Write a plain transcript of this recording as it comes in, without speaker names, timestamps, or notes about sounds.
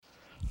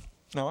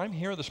Now, I'm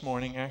here this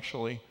morning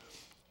actually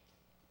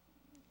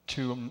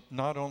to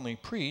not only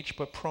preach,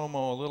 but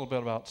promo a little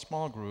bit about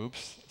small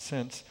groups,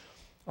 since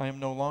I am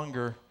no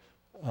longer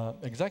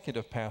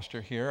executive pastor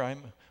here.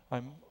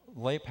 I'm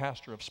lay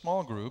pastor of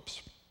small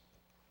groups,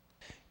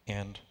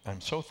 and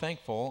I'm so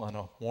thankful on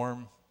a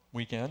warm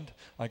weekend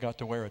I got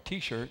to wear a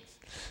t-shirt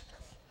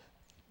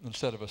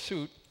instead of a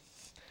suit.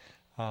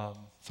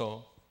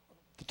 So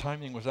the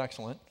timing was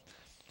excellent.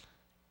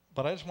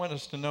 But I just want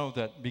us to know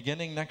that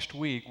beginning next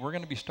week, we're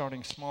going to be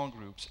starting small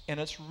groups. And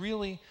it's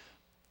really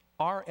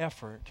our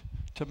effort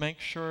to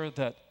make sure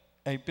that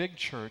a big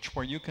church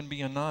where you can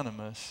be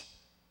anonymous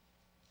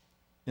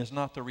is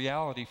not the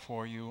reality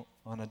for you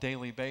on a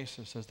daily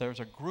basis, as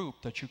there's a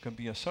group that you can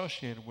be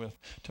associated with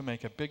to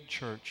make a big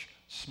church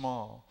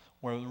small,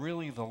 where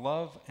really the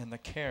love and the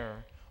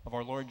care of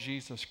our Lord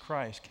Jesus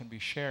Christ can be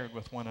shared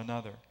with one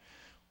another.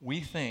 We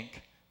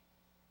think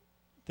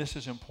this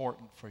is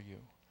important for you.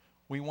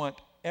 We want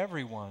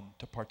everyone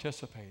to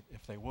participate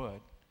if they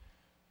would.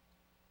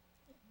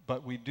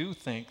 But we do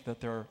think that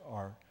there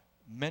are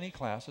many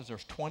classes.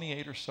 There's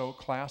 28 or so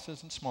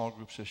classes in small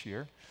groups this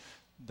year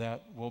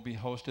that will be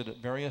hosted at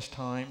various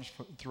times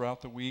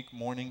throughout the week,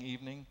 morning,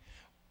 evening.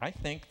 I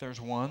think there's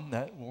one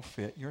that will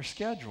fit your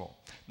schedule.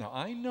 Now,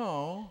 I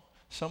know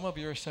some of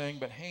you are saying,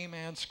 but hey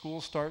man,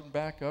 school's starting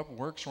back up,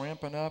 work's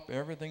ramping up,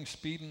 everything's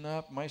speeding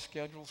up, my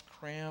schedule's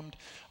crammed.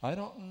 I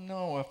don't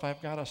know if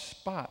I've got a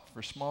spot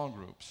for small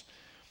groups.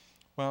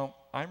 Well,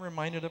 I'm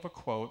reminded of a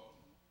quote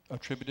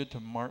attributed to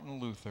Martin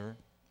Luther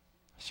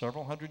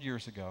several hundred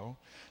years ago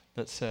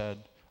that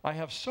said, "I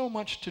have so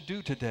much to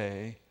do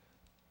today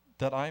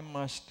that I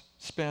must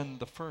spend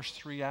the first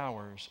 3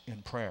 hours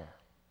in prayer."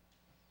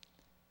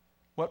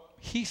 What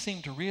he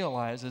seemed to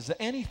realize is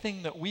that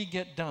anything that we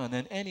get done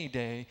in any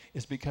day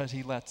is because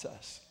he lets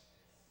us.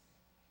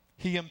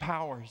 He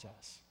empowers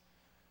us.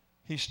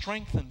 He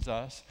strengthens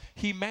us.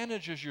 He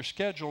manages your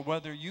schedule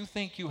whether you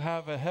think you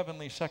have a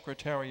heavenly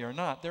secretary or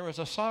not. There is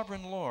a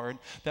sovereign Lord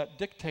that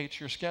dictates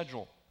your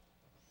schedule.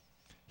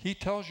 He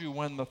tells you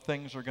when the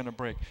things are going to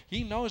break.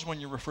 He knows when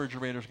your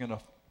refrigerator is going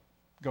to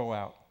go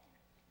out.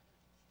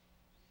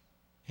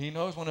 He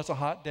knows when it's a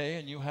hot day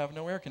and you have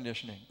no air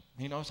conditioning.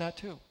 He knows that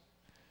too.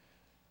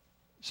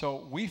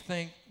 So we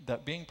think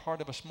that being part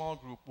of a small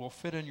group will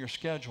fit in your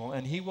schedule,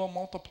 and he will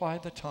multiply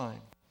the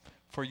time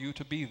for you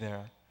to be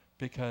there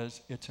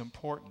because it's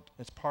important.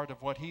 It's part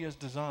of what he has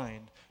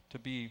designed to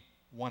be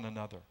one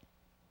another.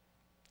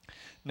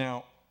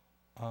 Now,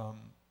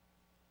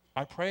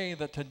 I pray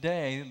that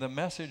today the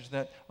message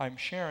that I'm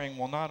sharing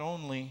will not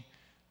only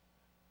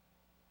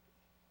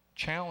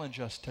challenge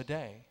us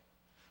today,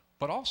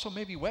 but also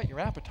maybe whet your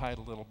appetite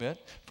a little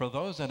bit for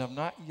those that have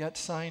not yet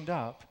signed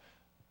up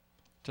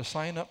to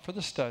sign up for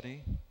the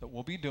study that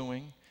we'll be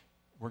doing.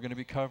 We're going to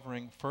be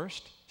covering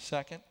 1st,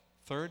 2nd,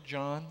 3rd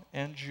John,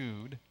 and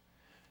Jude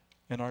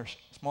in our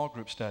small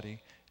group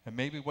study. And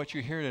maybe what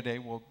you hear today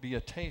will be a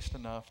taste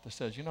enough that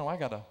says, you know, I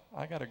gotta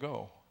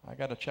go. I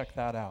gotta check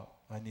that out.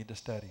 I need to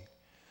study.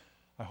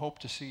 I hope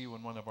to see you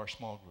in one of our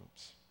small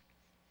groups.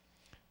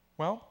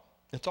 Well,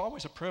 it's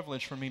always a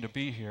privilege for me to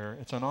be here.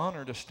 It's an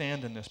honor to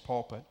stand in this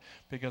pulpit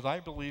because I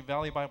believe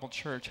Valley Bible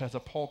Church has a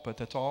pulpit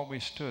that's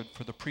always stood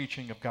for the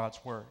preaching of God's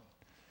Word.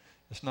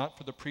 It's not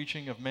for the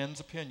preaching of men's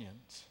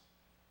opinions,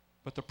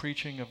 but the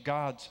preaching of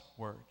God's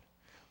Word.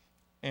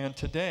 And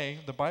today,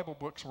 the Bible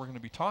books we're going to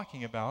be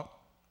talking about,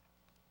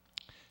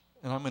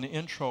 and I'm going to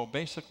intro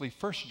basically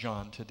 1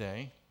 John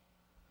today,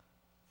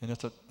 and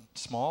it's a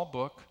small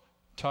book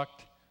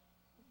tucked,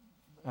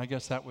 I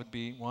guess that would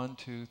be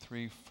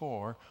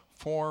 4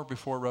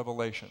 before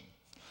Revelation.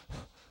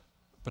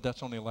 But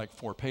that's only like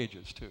 4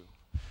 pages too.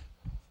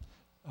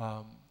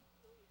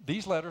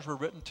 These letters were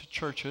written to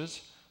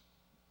churches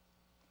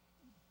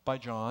by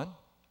John,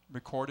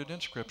 recorded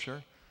in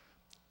Scripture,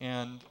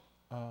 and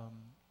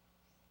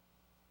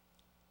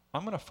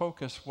I'm going to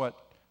focus what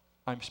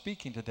I'm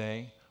speaking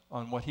today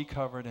on what he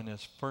covered in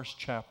his 1st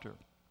chapter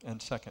and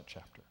 2nd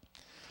chapter.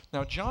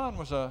 Now, John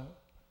was an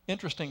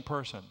interesting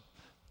person.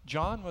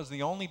 John was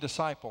the only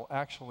disciple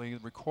actually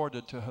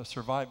recorded to have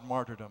survived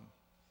martyrdom,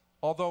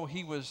 although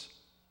he was,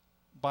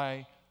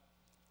 by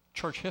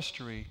church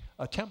history,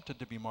 attempted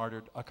to be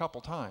martyred a couple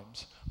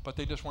times, but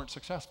they just weren't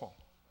successful.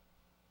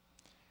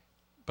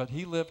 But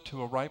he lived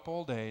to a ripe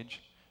old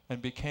age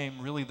and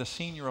became really the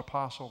senior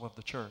apostle of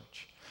the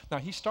church. Now,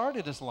 he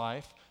started his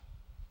life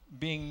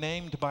being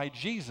named by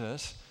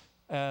Jesus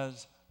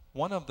as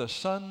one of the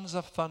sons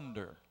of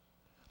thunder.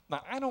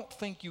 Now, I don't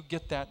think you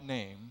get that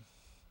name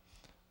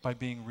by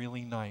being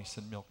really nice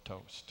and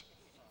milquetoast.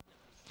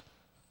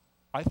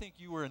 I think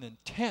you were an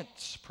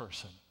intense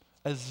person,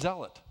 a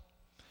zealot.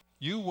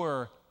 You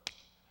were,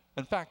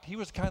 in fact, he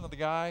was kind of the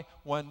guy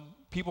when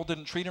people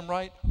didn't treat him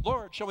right.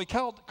 Lord, shall we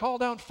call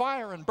down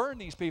fire and burn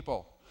these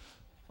people?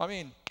 I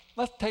mean,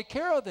 let's take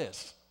care of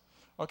this.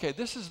 Okay,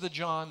 this is the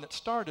John that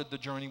started the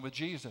journey with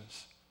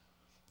Jesus.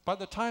 By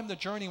the time the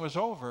journey was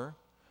over,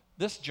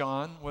 this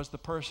John was the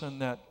person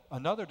that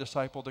another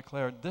disciple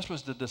declared, this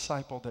was the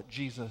disciple that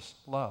Jesus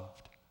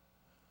loved.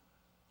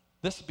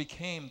 This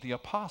became the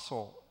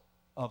apostle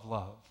of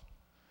love.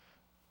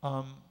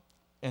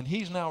 And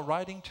he's now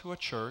writing to a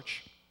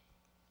church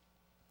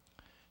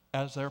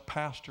as their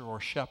pastor or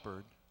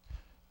shepherd,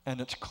 and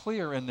it's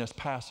clear in this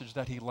passage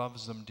that he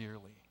loves them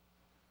dearly.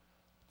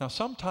 Now,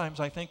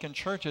 sometimes I think in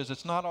churches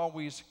it's not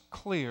always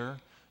clear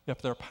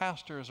if their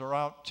pastors are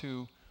out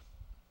to,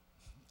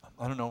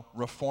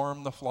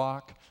 reform the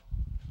flock,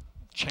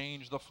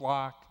 change the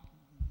flock,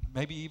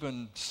 maybe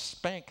even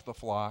spank the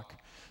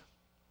flock.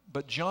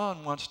 But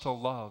John wants to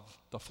love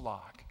the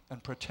flock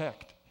and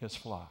protect his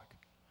flock.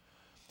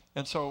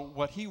 And so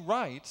what he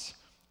writes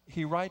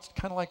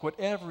kind of like what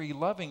every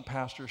loving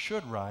pastor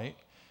should write,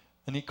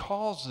 and he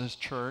calls this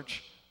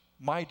church,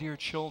 my dear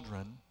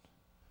children,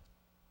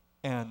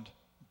 and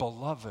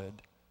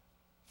beloved,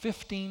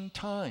 15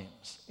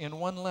 times in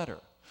one letter.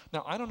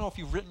 Now, I don't know if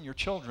you've written your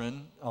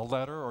children a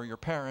letter or your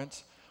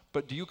parents,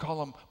 but do you call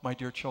them my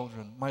dear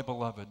children, my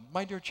beloved,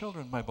 my dear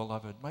children, my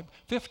beloved,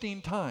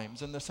 15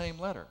 times in the same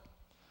letter?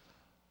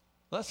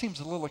 That seems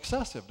a little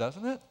excessive,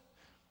 doesn't it?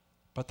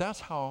 But that's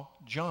how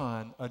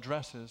John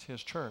addresses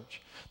his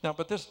church. Now,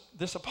 but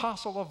this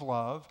apostle of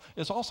love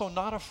is also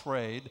not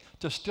afraid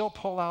to still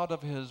pull out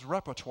of his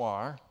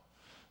repertoire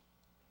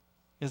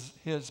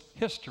his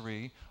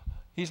history.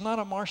 He's not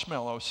a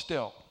marshmallow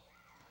still.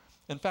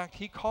 In fact,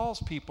 he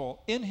calls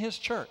people in his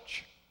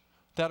church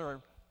that are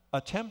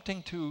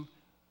attempting to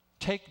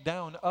take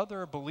down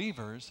other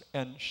believers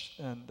and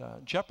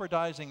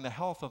jeopardizing the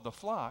health of the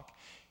flock.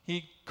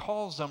 He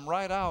calls them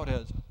right out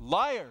as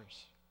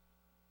liars,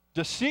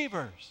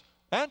 deceivers,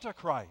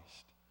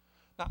 antichrist.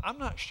 Now, I'm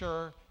not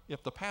sure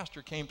if the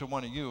pastor came to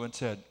one of you and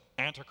said,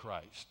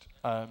 antichrist,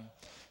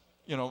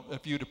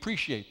 if you'd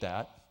appreciate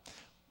that.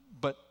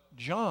 But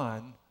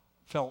John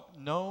felt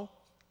no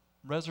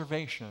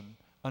reservation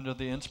under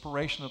the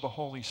inspiration of the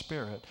Holy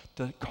Spirit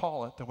to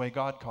call it the way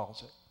God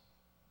calls it.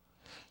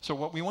 So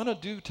what we want to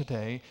do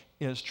today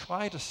is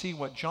try to see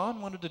what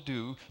John wanted to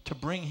do to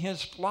bring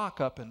his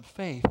flock up in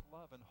faith,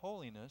 love, and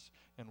holiness.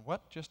 And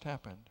what just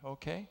happened,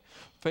 okay?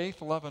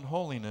 Faith, love, and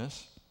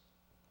holiness.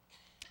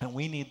 And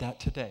we need that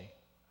today.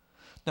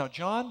 Now,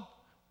 John,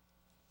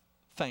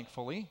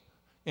 thankfully,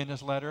 in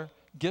his letter,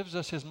 gives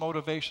us his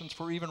motivations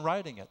for even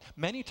writing it.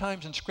 Many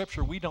times in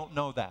Scripture, we don't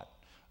know that.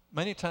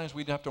 Many times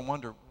we'd have to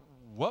wonder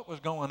what was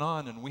going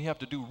on, and we have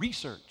to do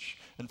research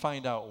and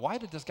find out, why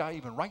did this guy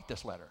even write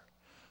this letter?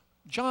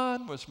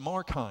 John was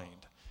more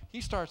kind.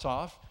 He starts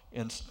off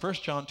in 1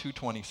 John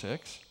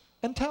 2:26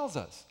 and tells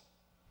us,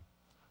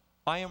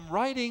 I am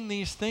writing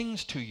these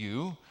things to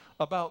you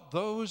about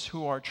those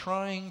who are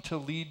trying to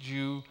lead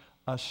you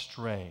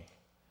astray.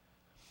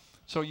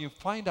 So you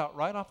find out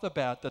right off the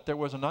bat that there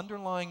was an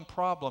underlying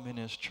problem in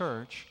his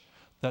church,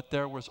 that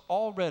there was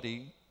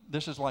already,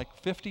 this is like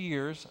 50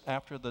 years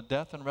after the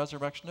death and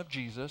resurrection of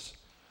Jesus.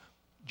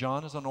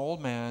 John is an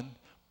old man,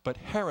 but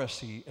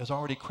heresy has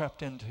already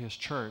crept into his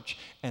church,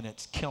 and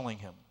it's killing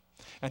him.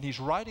 And he's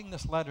writing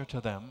this letter to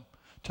them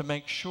to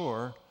make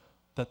sure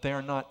that they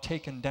are not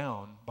taken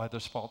down by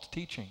this false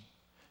teaching.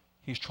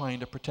 He's trying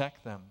to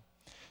protect them.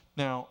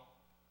 Now,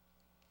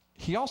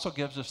 he also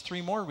gives us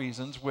 3 more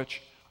reasons,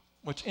 which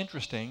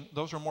interesting.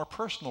 Those are more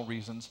personal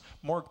reasons,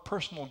 more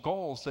personal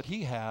goals that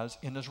he has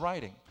in his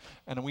writing.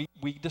 And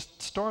we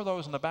just store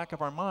those in the back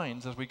of our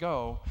minds as we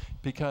go,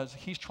 because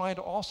he's trying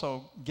to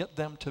also get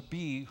them to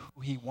be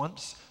who he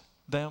wants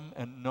them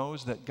and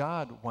knows that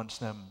God wants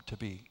them to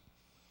be.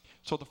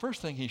 So the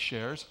first thing he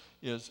shares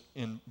is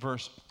in 1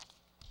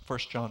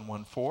 John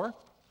 1:4,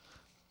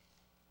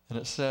 and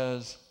it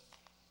says,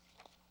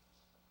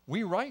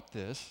 we write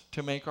this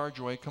to make our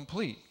joy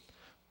complete.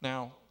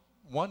 Now,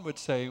 one would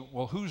say,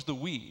 well, who's the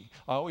we?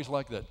 I always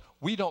like that.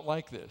 We don't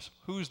like this.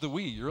 Who's the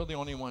we? You're the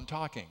only one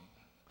talking.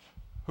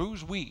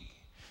 Who's we?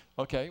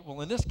 Okay,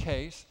 well, in this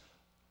case,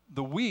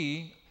 the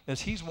we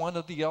is he's one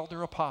of the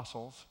elder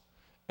apostles,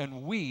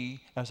 and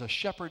we as a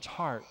shepherd's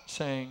heart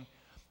saying,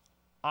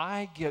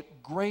 I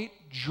get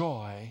great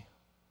joy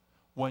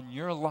when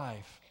your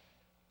life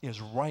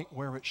is right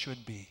where it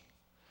should be.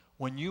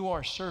 When you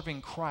are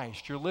serving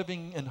Christ, you're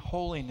living in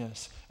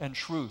holiness and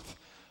truth.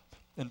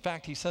 In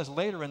fact, he says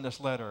later in this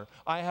letter,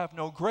 I have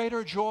no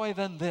greater joy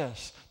than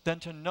this, than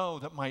to know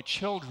that my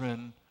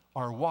children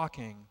are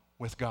walking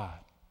with God.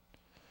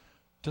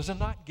 Does it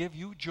not give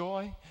you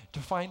joy to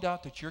find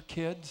out that your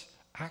kids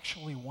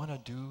actually want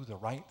to do the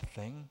right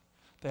thing?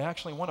 They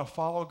actually want to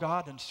follow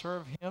God and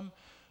serve him?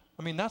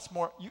 I mean, that's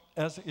more,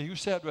 as you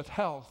said with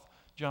health,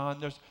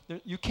 John,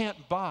 you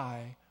can't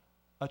buy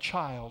a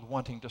child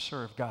wanting to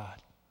serve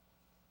God.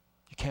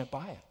 You can't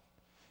buy it.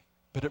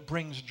 But it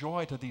brings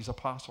joy to these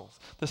apostles.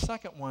 The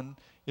second one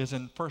is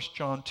in 1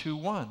 John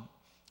 2:1.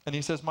 And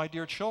he says, my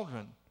dear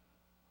children,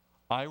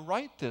 I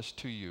write this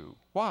to you.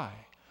 Why?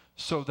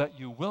 So that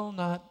you will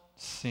not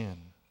sin.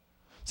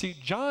 See,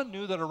 John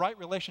knew that a right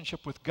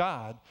relationship with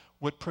God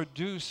would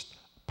produce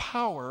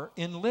power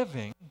in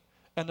living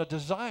and a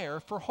desire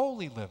for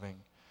holy living.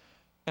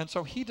 And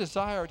so he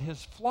desired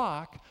his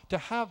flock to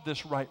have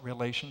this right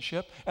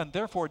relationship and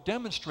therefore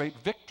demonstrate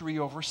victory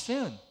over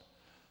sin.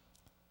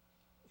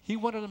 he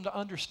wanted them to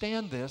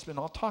understand this, and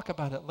I'll talk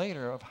about it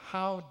later, of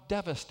how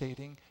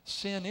devastating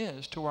sin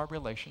is to our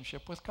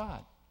relationship with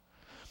God.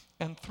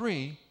 And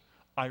 3,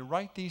 I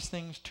write these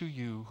things to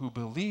you who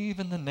believe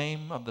in the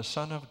name of the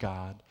Son of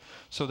God,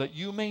 so that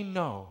you may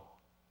know.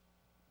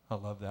 I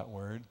love that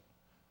word.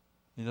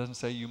 He doesn't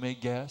say you may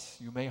guess,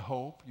 you may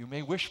hope, you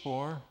may wish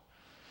for,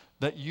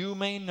 that you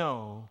may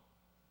know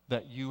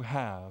that you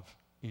have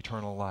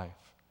eternal life.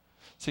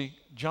 See,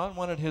 John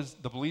wanted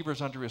the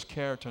believers under his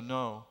care to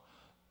know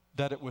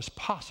that it was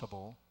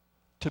possible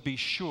to be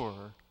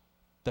sure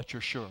that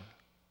you're sure.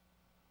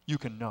 You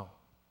can know.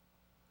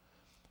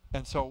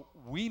 And so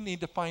we need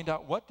to find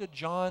out, what did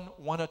John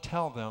want to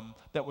tell them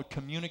that would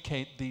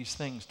communicate these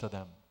things to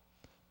them,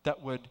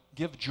 that would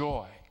give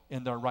joy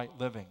in their right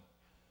living,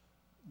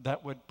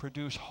 that would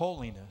produce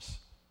holiness,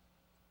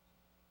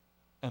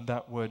 and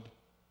that would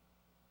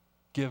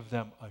give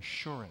them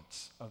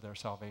assurance of their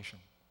salvation.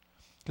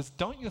 Because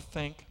don't you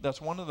think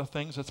that's one of the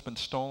things that's been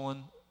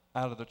stolen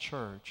out of the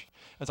church?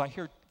 As I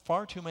hear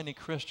far too many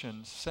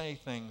Christians say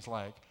things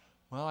like,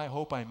 well, I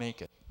hope I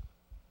make it.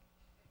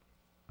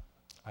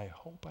 I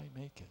hope I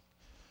make it.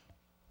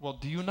 Well,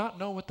 do you not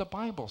know what the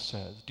Bible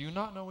says? Do you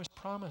not know his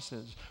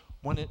promises?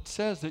 When it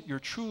says that you're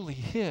truly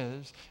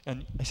his,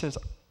 and it says,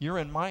 you're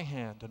in my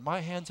hand, and my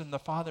hand's in the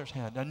Father's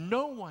hand, and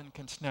no one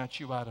can snatch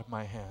you out of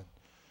my hand.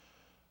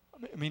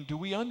 I mean, do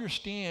we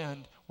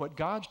understand what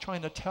God's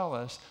trying to tell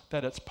us,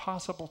 that it's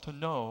possible to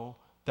know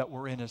that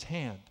we're in his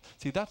hand?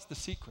 See, that's the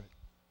secret.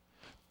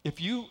 If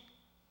you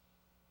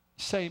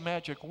say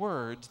magic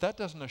words, that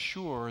doesn't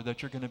assure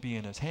that you're going to be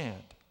in his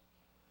hand.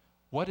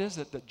 What is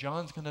it that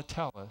John's going to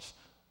tell us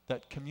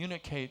that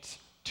communicates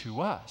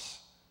to us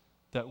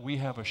that we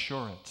have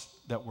assurance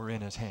that we're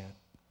in his hand?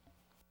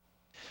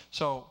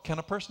 So, can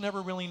a person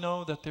ever really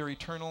know that they're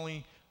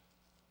eternally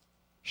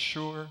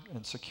sure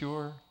and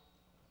secure?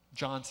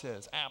 John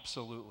says,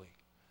 absolutely.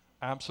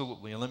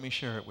 Absolutely. And let me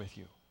share it with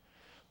you.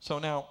 So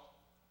now,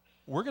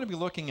 we're going to be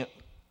looking at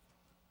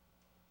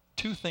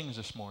 2 things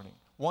this morning.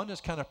 One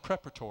is kind of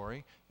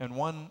preparatory, and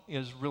one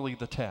is really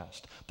the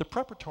test. The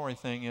preparatory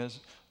thing is,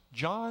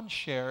 John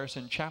shares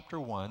in chapter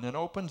 1 and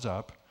opens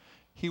up,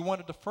 he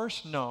wanted to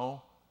first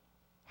know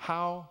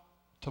how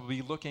to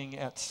be looking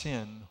at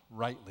sin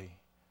rightly.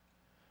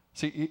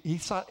 See, he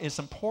thought it's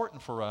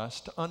important for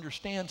us to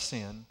understand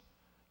sin,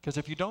 because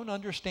if you don't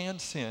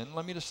understand sin,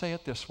 let me just say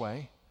it this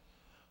way,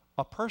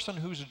 a person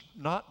who's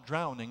not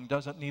drowning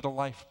doesn't need a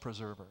life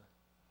preserver.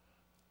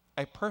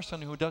 A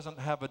person who doesn't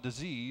have a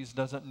disease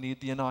doesn't need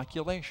the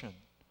inoculation.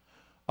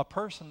 A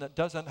person that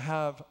doesn't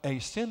have a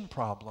sin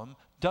problem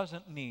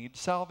doesn't need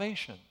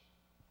salvation.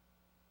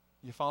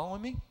 You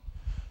following me?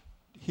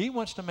 He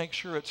wants to make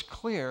sure it's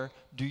clear,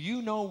 do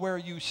you know where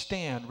you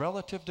stand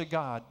relative to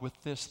God with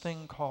this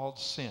thing called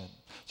sin?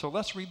 So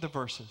let's read the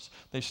verses.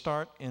 They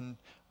start in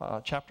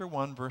chapter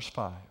 1, verse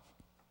 5.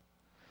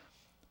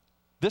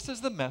 This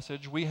is the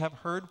message we have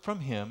heard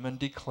from him and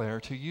declare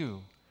to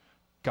you.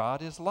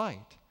 God is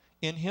light.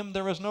 In him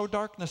there is no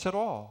darkness at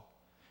all.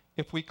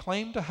 If we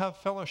claim to have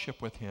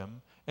fellowship with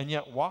him and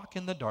yet walk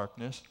in the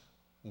darkness,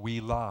 we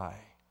lie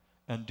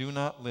and do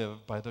not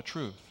live by the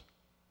truth.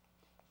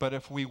 But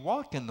if we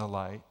walk in the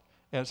light,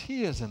 as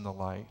he is in the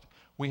light,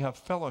 we have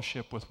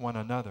fellowship with one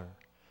another.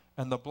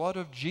 And the blood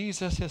of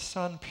Jesus, his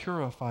Son,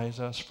 purifies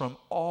us from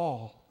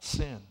all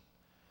sin.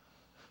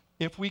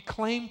 If we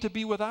claim to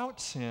be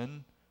without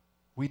sin,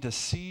 we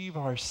deceive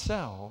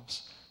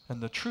ourselves, and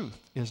the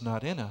truth is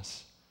not in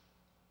us.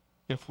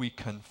 If we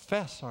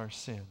confess our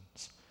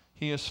sins,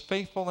 he is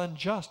faithful and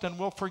just and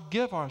will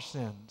forgive our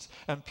sins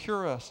and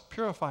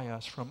purify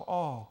us from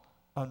all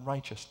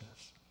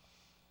unrighteousness.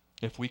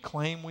 If we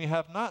claim we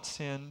have not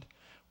sinned,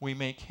 we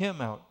make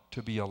him out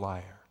to be a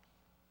liar,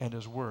 and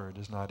his word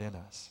is not in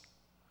us.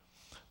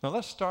 Now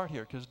let's start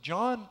here, because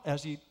John,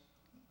 as he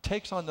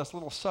takes on this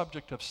little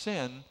subject of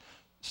sin,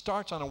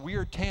 starts on a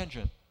weird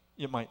tangent,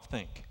 you might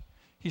think.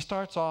 He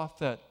starts off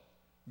that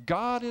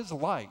God is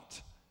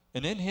light,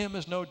 and in him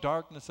is no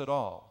darkness at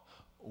all.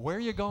 Where are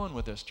you going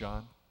with this,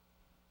 John?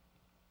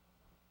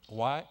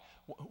 Why?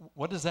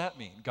 What does that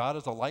mean? God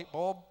is a light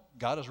bulb?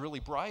 God is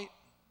really bright?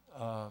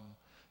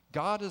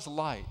 God is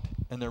light,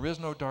 and there is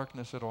no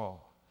darkness at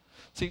all.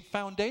 See,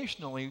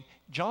 foundationally,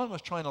 John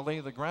was trying to lay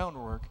the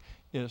groundwork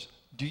is,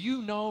 do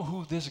you know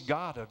who this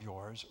God of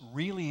yours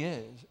really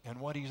is and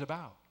what he's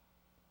about?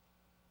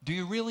 Do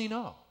you really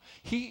know?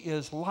 He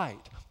is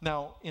light.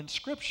 Now, in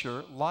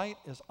Scripture, light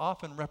is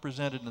often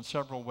represented in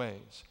several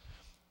ways.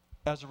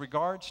 As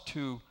regards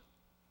to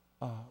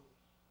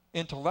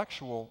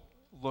intellectual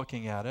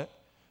looking at it,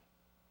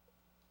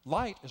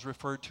 light is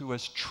referred to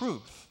as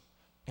truth,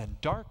 and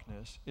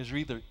darkness is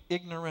either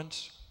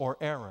ignorance or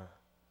error.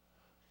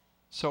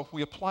 So if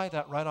we apply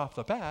that right off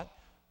the bat,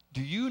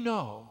 do you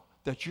know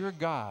that your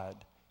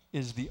God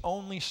is the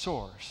only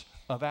source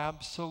of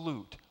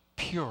absolute,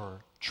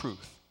 pure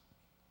truth?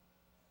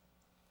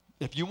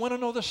 If you want to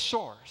know the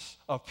source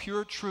of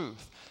pure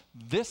truth,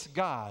 this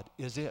God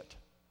is it.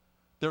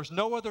 There's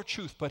no other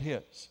truth but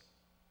his.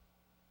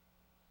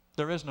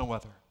 There is no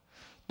other.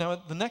 Now,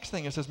 the next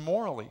thing it says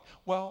morally.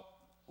 Well,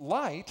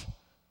 light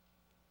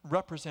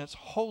represents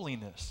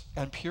holiness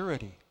and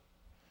purity,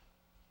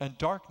 and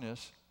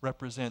darkness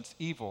represents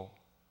evil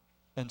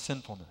and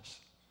sinfulness.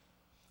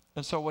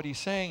 And so what he's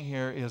saying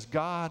here is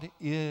God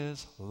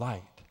is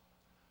light.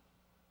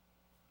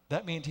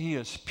 That means he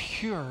is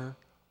pure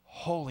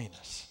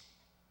holiness.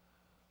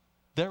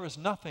 There is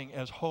nothing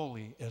as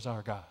holy as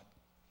our God.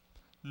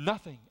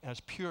 Nothing as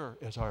pure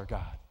as our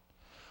God.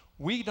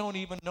 We don't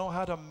even know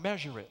how to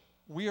measure it.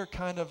 We are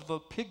kind of the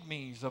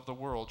pygmies of the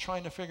world,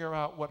 trying to figure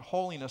out what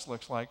holiness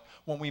looks like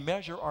when we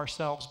measure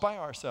ourselves by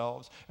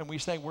ourselves and we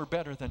say we're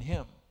better than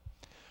him.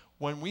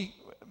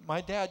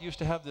 My dad used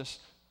to have this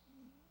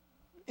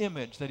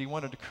image that he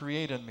wanted to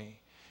create in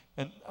me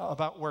and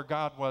about where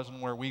God was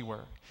and where we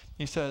were.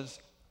 He says,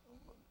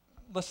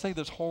 let's say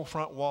this whole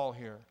front wall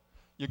here.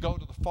 You go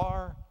to the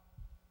far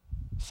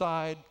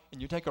side and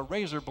you take a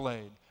razor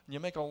blade and you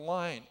make a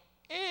line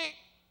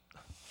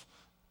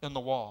in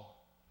the wall.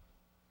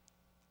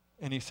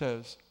 And he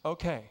says,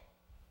 okay,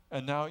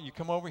 and now you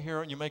come over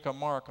here and you make a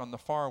mark on the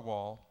far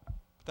wall. But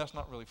that's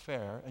not really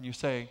fair. And you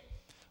say,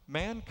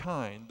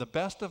 mankind, the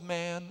best of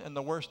man and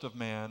the worst of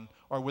man,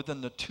 are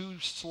within the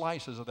two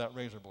slices of that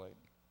razor blade.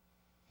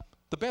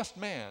 The best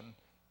man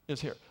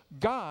is here.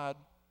 God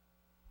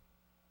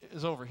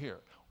is over here.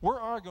 We're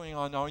arguing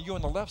on now, are you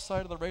on the left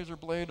side of the razor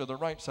blade or the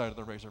right side of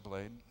the razor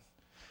blade?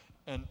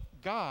 And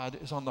God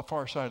is on the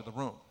far side of the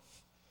room.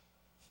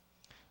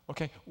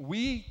 Okay,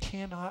 we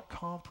cannot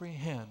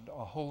comprehend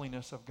a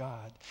holiness of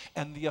God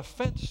and the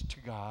offense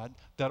to God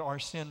that our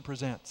sin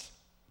presents.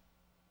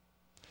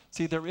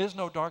 See, there is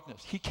no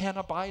darkness. He can't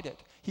abide it.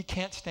 He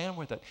can't stand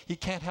with it. He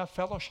can't have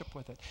fellowship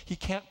with it. He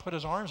can't put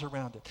his arms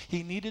around it.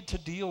 He needed to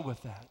deal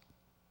with that.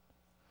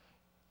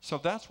 So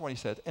that's what he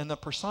said. And the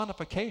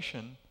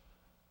personification,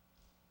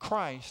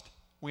 Christ,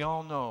 we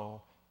all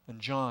know, and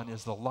John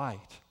is the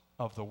light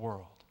of the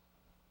world.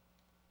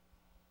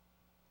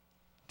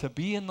 To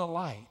be in the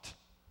light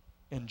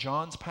in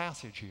John's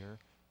passage here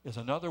is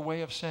another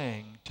way of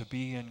saying to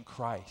be in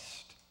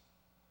Christ.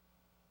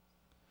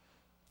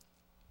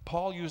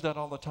 Paul used that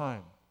all the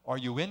time. Are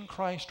you in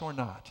Christ or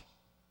not?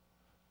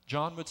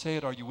 John would say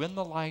it, are you in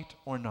the light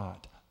or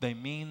not? They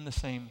mean the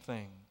same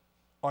thing.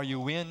 Are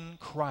you in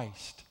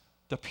Christ,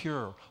 the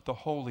pure, the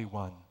holy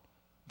one,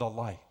 the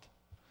light?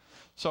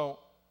 So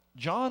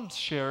John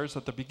shares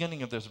at the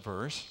beginning of this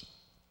verse,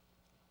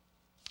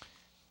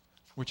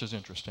 which is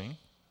interesting.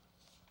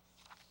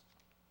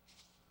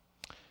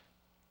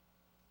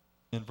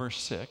 In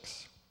verse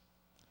 6,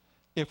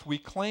 if we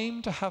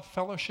claim to have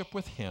fellowship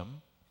with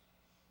him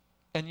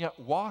and yet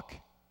walk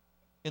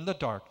in the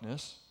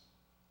darkness,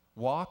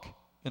 walk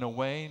in a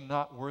way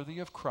not worthy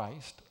of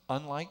Christ,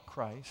 unlike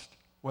Christ,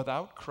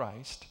 without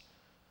Christ,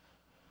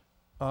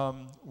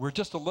 we're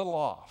just a little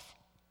off.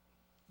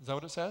 Is that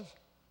what it says?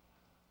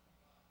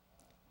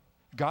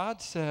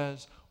 God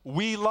says,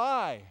 we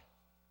lie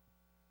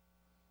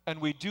and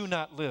we do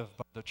not live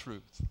by the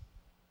truth.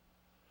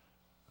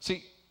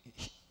 See,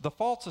 the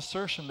false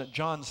assertion that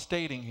John's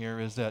stating here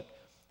is that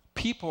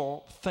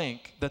people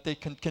think that they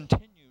can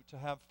continue to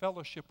have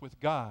fellowship with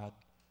God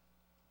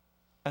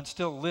and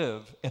still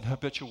live in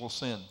habitual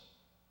sin.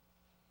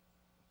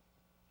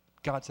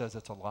 God says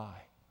it's a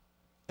lie.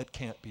 It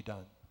can't be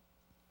done.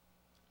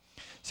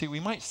 See, we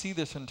might see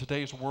this in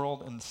today's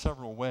world in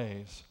several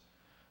ways.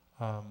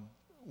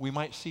 We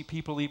might see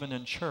people even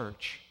in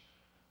church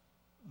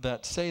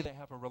that say they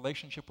have a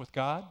relationship with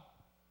God,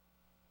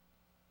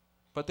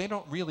 but they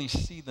don't really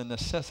see the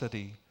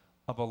necessity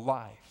of a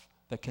life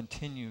that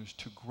continues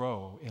to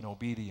grow in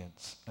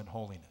obedience and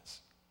holiness.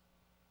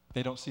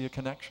 They don't see a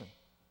connection.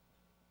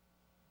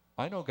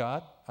 I know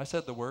God. I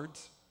said the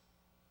words.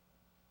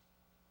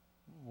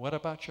 What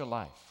about your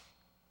life?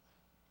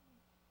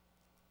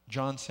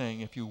 John's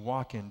saying if you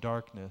walk in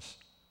darkness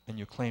and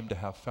you claim to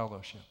have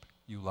fellowship,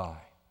 you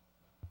lie.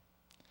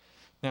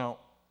 Now,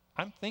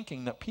 I'm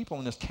thinking that people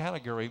in this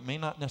category may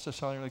not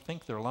necessarily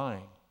think they're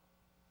lying.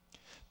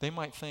 They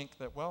might think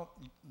that, well,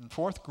 in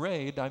fourth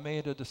grade, I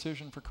made a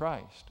decision for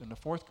Christ. In the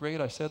fourth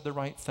grade, I said the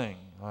right thing.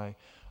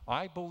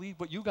 I believe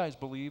what you guys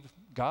believe.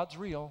 God's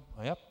real.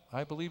 Yep,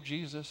 I believe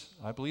Jesus.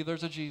 I believe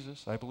there's a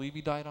Jesus. I believe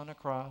he died on a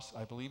cross.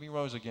 I believe he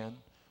rose again.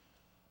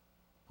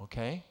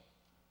 Okay,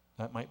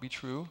 that might be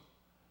true.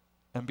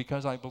 And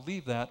because I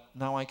believe that,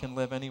 now I can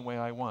live any way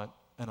I want,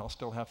 and I'll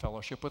still have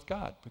fellowship with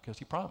God because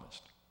he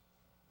promised.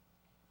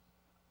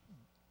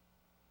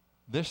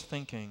 This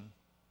thinking,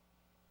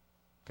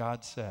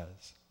 God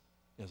says,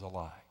 is a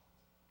lie.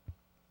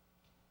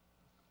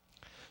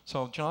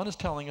 So John is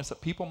telling us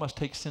that people must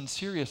take sin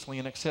seriously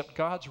and accept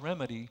God's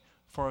remedy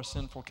for a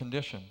sinful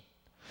condition.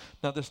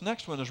 Now this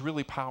next one is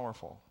really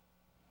powerful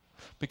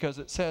because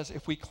it says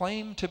if we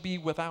claim to be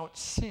without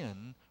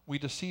sin, we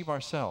deceive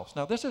ourselves.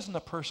 Now this isn't a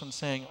person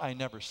saying I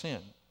never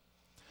sin.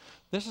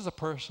 This is a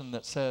person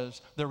that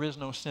says there is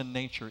no sin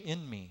nature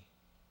in me.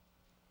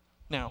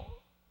 Now,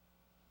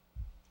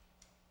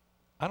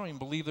 I don't even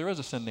believe there is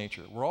a sin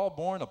nature. We're all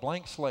born a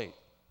blank slate.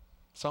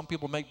 Some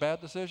people make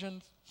bad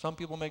decisions. Some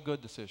people make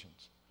good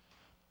decisions.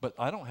 but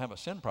I don't have a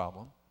sin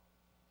problem.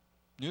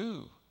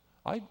 No,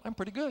 I'm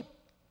pretty good.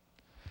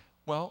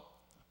 Well,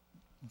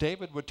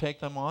 David would take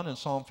them on in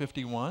Psalm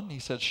 51. He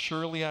said,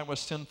 surely I was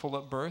sinful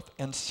at birth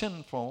and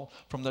sinful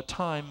from the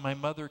time my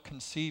mother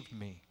conceived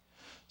me.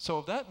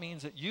 So that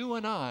means that you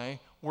and I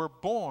were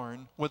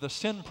born with a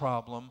sin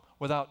problem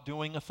without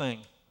doing a thing.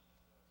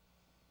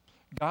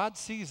 God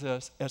sees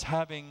us as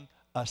having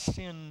a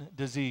sin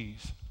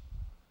disease.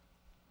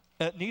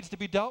 It needs to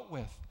be dealt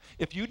with.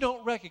 If you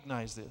don't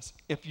recognize this,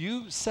 if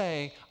you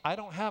say, I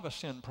don't have a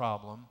sin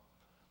problem,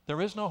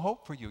 there is no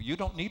hope for you. You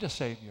don't need a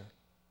Savior.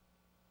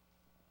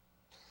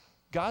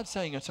 God's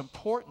saying it's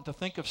important to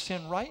think of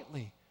sin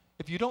rightly.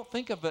 If you don't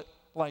think of it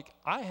like,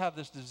 I have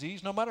this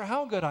disease no matter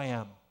how good I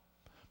am,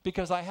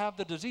 because I have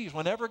the disease.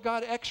 Whenever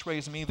God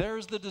x-rays me,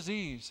 there's the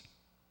disease.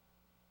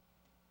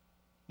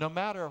 No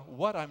matter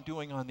what I'm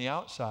doing on the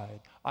outside,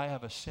 I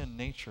have a sin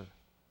nature.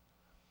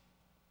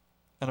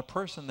 And a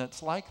person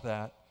that's like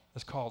that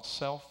is called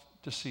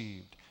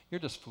self-deceived.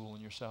 You're just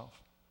fooling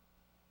yourself.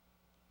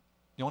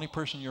 The only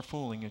person you're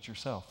fooling is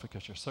yourself,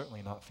 because you're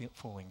certainly not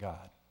fooling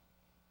God.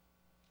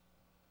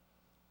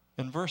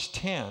 In verse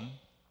 10,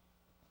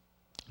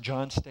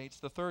 John states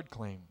the third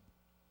claim.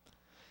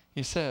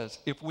 He says,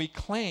 if we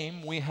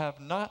claim we have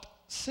not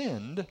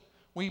sinned,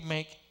 we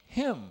make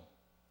him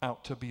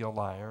out to be a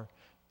liar,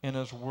 and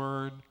his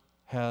word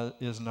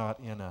is not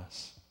in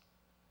us.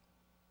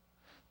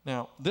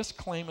 Now, this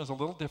claim is a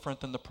little different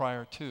than the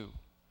prior two.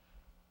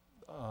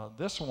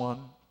 This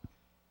one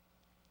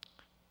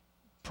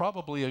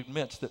probably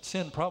admits that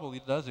sin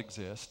probably does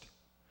exist,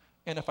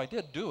 and if I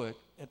did do it,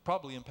 it'd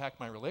probably impact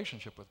my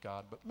relationship with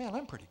God, but man,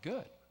 I'm pretty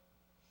good.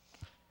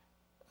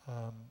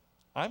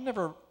 I've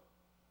never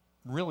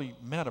really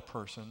met a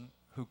person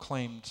who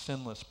claimed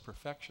sinless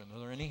perfection. Are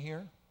there any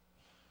here?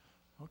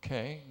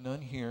 Okay,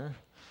 none here.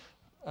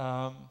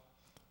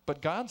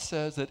 But God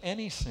says that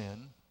any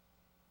sin,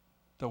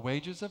 the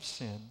wages of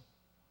sin,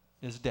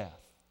 is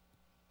death.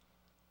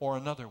 Or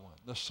another one,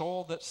 the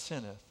soul that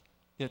sinneth,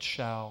 it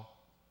shall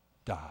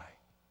die.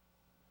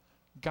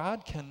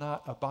 God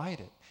cannot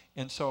abide it.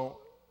 And so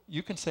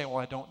you can say, well,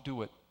 I don't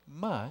do it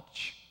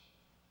much.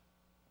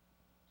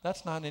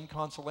 That's not in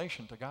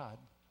consolation to God.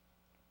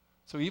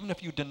 So even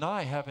if you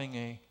deny having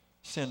a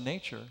sin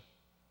nature,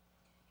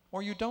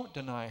 or you don't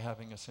deny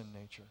having a sin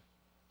nature,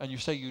 and you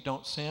say you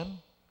don't sin,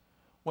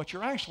 what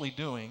you're actually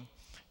doing,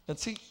 and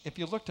see, if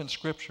you looked in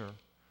Scripture,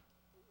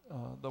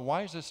 the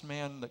wisest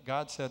man that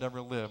God said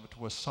ever lived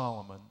was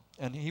Solomon,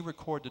 and he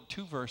recorded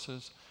two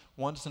verses.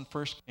 One's in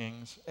 1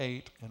 Kings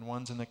 8, and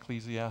one's in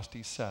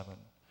Ecclesiastes 7.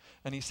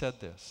 And he said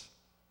this,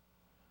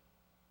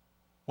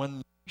 when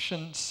the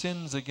nation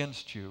sins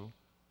against you,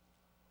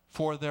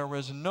 for there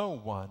is no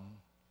one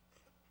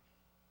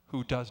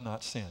who does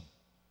not sin.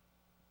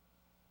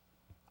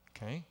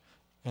 Okay?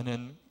 And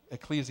in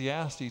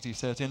Ecclesiastes he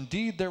says,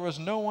 indeed there is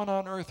no one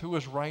on earth who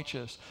is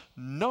righteous,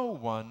 no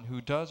one who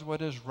does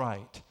what is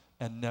right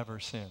and never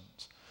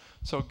sins.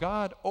 So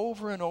God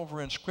over and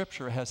over in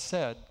Scripture has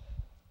said,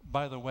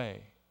 by the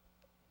way,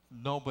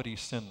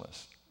 nobody's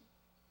sinless.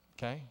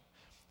 Okay?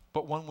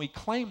 But when we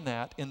claim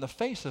that in the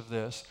face of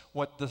this,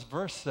 what this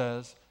verse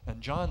says,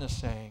 and John is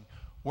saying,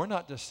 we're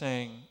not just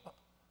saying,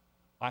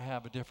 I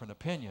have a different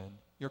opinion.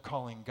 You're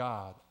calling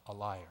God a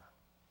liar.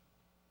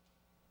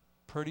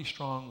 Pretty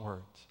strong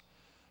words.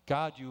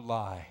 God, you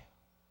lie.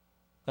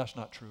 That's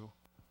not true.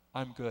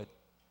 I'm good.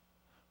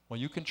 Well,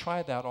 you can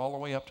try that all the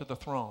way up to the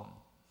throne,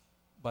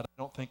 but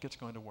I don't think it's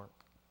going to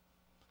work.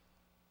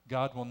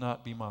 God will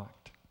not be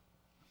mocked.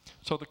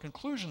 So the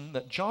conclusion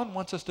that John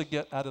wants us to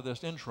get out of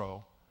this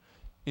intro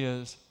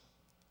is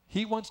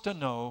he wants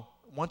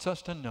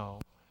us to know,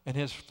 and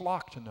his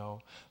flock to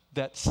know,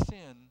 that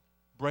sin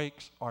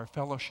breaks our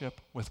fellowship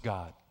with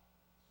God.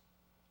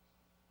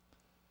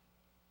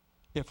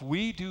 If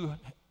we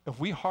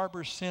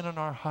harbor sin in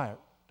our heart,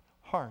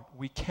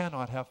 we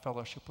cannot have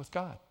fellowship with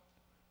God.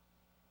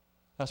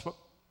 That's what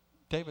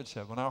David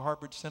said. When I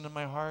harbored sin in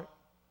my heart,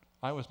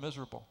 I was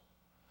miserable.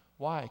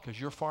 Why? Because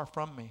you're far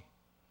from me.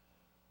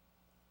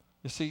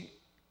 You see,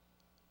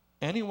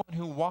 anyone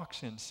who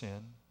walks in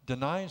sin,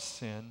 denies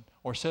sin,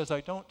 or says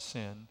I don't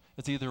sin,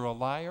 is either a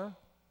liar,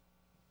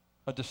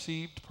 a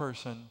deceived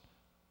person,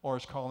 or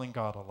is calling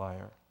God a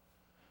liar.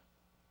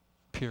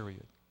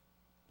 Period.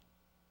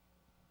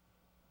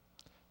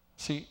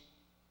 See,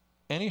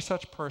 any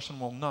such person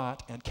will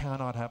not and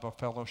cannot have a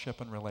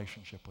fellowship and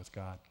relationship with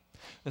God.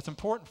 It's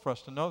important for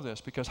us to know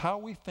this because how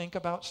we think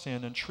about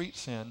sin and treat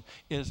sin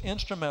is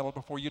instrumental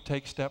before you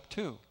take step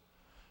 2.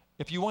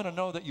 If you want to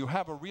know that you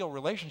have a real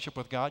relationship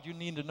with God, you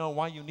need to know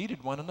why you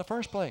needed one in the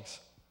first place.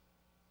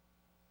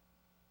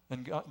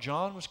 And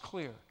John was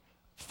clear.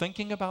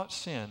 Thinking about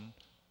sin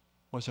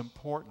was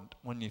important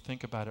when you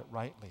think about it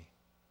rightly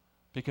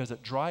because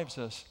it drives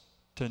us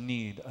to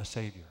need a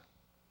Savior.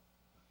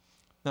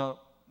 Now,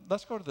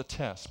 let's go to the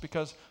test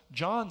because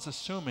John's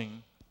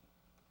assuming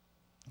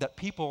that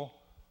people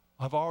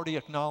have already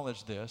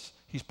acknowledged this.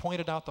 He's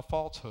pointed out the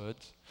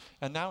falsehoods,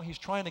 and now he's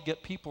trying to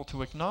get people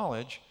to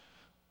acknowledge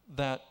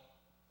that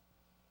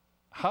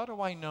how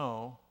do I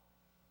know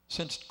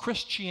since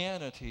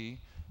Christianity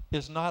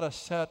is not a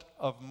set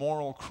of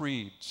moral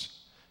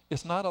creeds,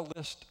 it's not a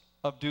list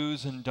of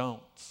do's and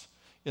don'ts,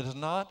 it is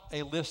not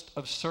a list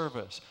of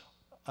service.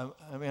 I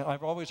mean,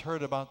 I've always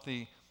heard about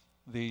the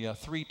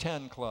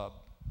 310 Club.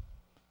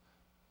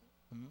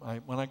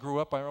 When I grew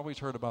up, I always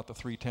heard about the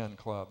 310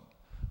 Club.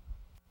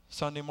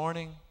 Sunday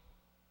morning,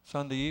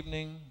 Sunday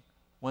evening,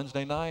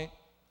 Wednesday night,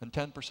 and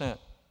 10%.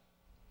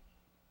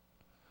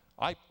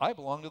 I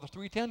belong to the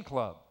 310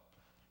 Club.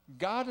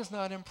 God is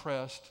not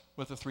impressed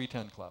with the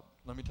 310 Club.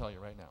 Let me tell you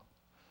right now.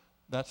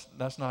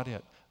 That's not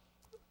it.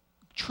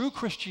 True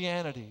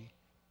Christianity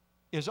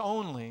is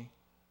only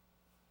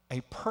a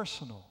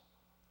personal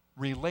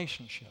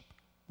relationship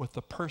with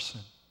the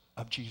person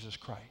of Jesus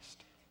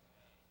Christ.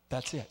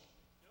 That's it.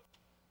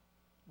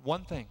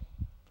 One thing,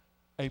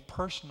 a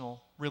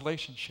personal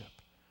relationship.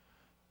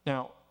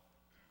 Now,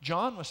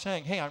 John was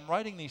saying, hey, I'm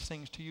writing these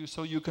things to you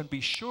so you can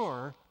be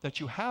sure that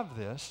you have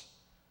this.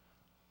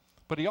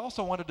 But he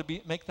also wanted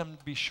to make them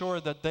be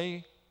sure that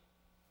they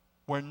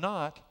were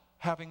not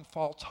having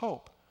false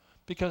hope.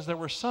 Because there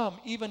were some,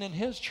 even in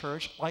his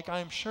church, like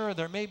I'm sure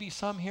there may be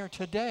some here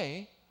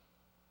today,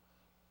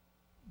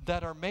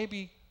 that are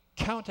maybe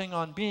counting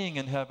on being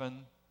in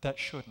heaven that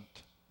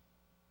shouldn't.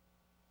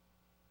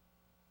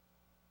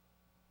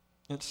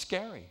 It's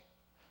scary.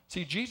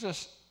 See,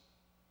 Jesus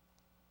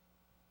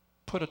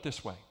put it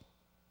this way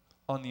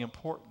on the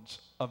importance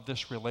of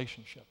this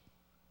relationship.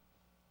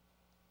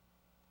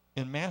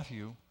 In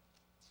Matthew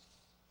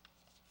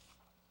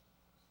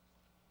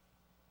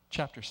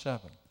chapter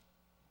 7,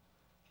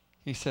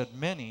 he said,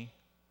 many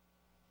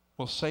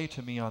will say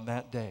to me on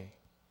that day,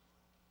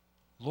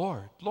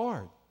 Lord,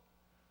 Lord,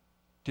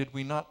 did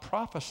we not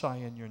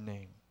prophesy in your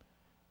name,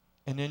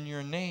 and in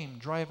your name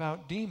drive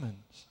out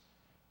demons,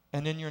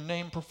 and in your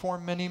name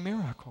perform many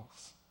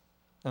miracles?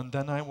 And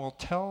then I will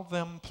tell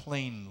them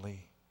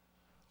plainly,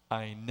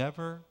 I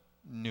never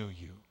knew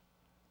you.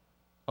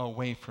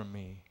 Away from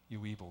me,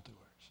 you evildoers.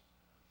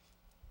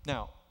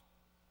 Now,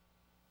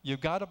 you've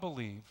got to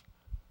believe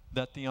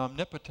that the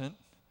omnipotent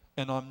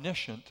and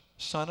omniscient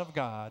Son of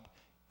God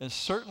is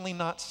certainly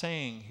not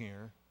saying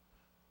here,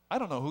 I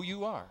don't know who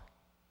you are.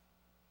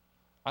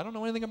 I don't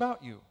know anything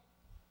about you.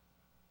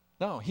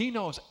 No, he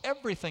knows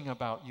everything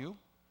about you.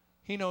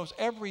 He knows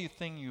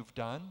everything you've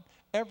done,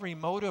 every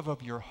motive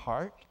of your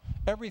heart,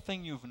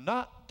 everything you've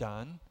not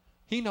done.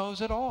 He knows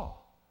it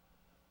all.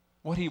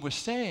 What he was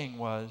saying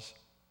was,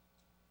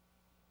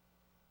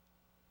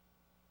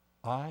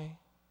 I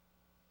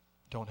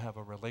don't have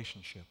a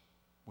relationship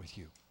with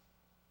you.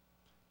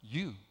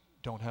 You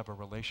don't have a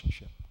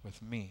relationship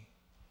with me.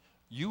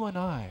 You and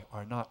I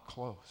are not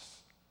close.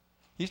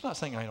 He's not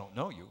saying I don't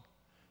know you.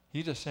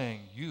 He's just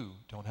saying you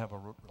don't have a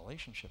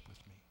relationship with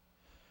me.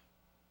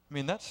 I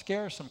mean, that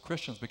scares some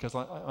Christians because I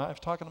was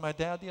talking to my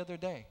dad the other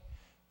day,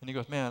 and he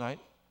goes, man,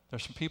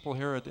 there's some people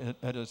here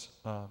at his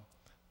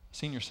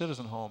senior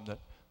citizen home that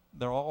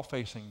they're all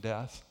facing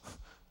death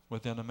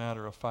within a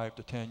matter of 5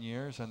 to 10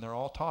 years, and they're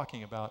all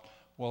talking about,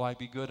 will I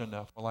be good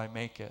enough? Will I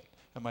make it?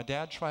 And my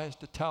dad tries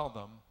to tell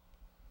them,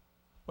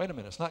 wait a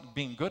minute, it's not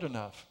being good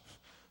enough.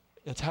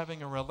 It's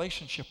having a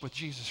relationship with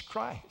Jesus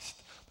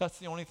Christ. That's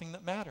the only thing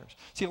that matters.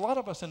 See, a lot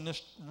of us in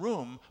this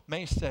room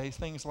may say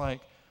things like,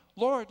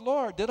 Lord,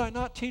 Lord, did I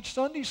not teach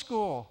Sunday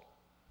school?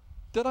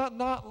 Did I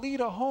not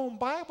lead a home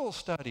Bible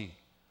study?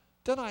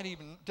 Did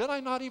I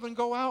not even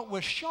go out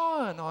with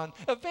Sean on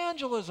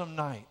evangelism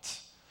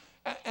nights?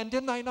 And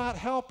didn't I not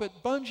help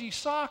at bungee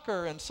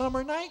soccer and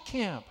summer night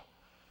camp?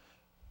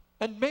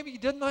 And maybe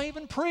didn't I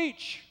even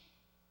preach?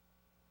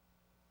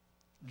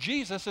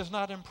 Jesus is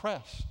not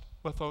impressed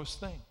with those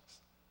things.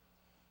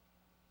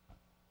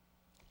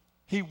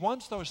 He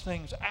wants those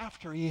things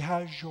after he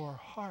has your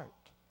heart.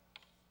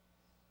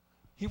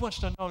 He wants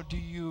to know, do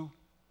you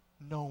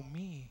know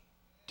me?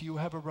 Do you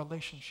have a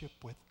relationship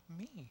with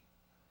me?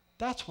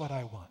 That's what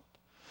I want.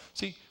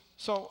 See,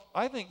 so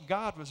I think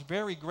God was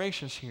very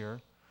gracious here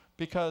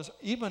because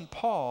even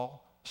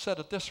Paul said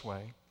it this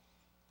way.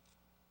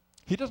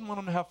 He doesn't want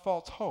them to have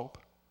false hope.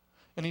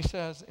 And he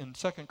says in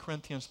 2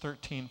 Corinthians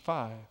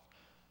 13:5,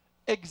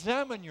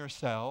 examine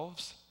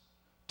yourselves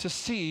to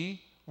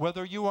see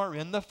whether you are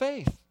in the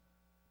faith.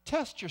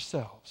 Test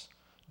yourselves.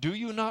 Do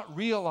you not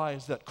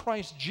realize that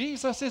Christ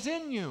Jesus is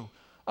in you?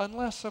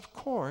 Unless, of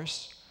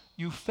course,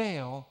 you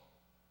fail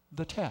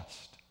the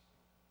test.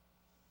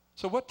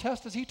 So what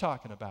test is he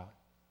talking about?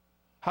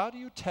 How do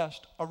you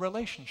test a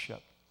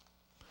relationship?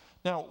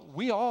 Now,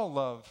 we all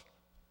love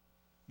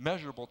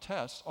measurable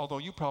tests, although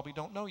you probably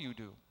don't know you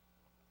do.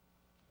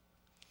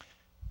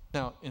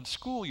 Now, in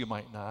school you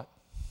might not,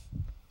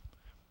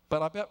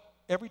 but I bet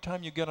every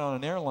time you get on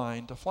an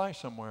airline to fly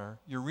somewhere,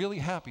 you're really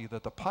happy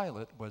that the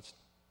pilot was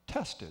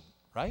tested,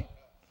 right?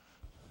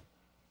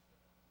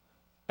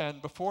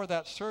 And before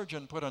that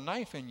surgeon put a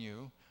knife in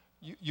you,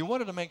 you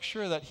wanted to make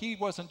sure that he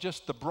wasn't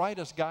just the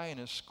brightest guy in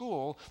his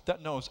school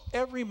that knows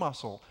every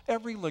muscle,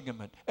 every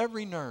ligament,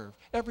 every nerve,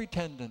 every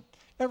tendon,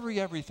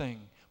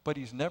 everything, but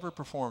he's never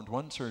performed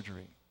one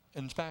surgery.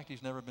 In fact,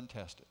 he's never been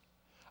tested.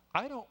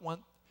 I don't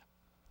want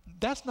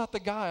That's not the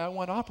guy I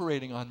want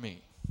operating on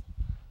me.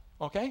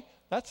 Okay?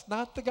 That's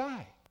not the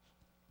guy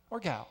or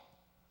gal.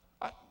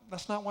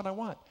 That's not what I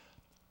want.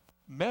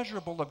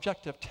 Measurable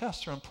objective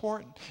tests are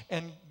important.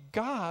 And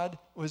God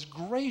was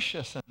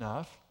gracious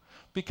enough,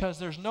 because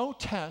there's no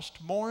test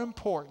more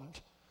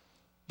important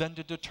than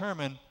to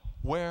determine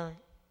where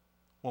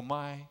will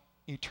my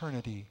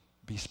eternity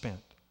be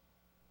spent.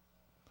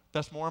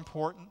 That's more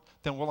important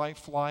than will I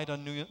fly to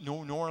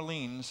New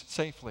Orleans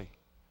safely,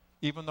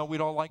 even though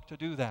we'd all like to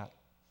do that.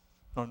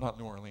 Or not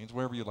New Orleans,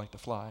 wherever you'd like to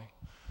fly.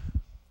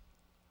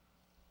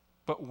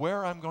 But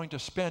where I'm going to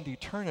spend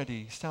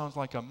eternity sounds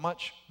like a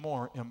much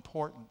more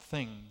important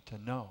thing to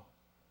know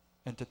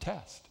and to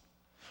test.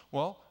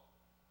 Well,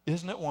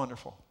 isn't it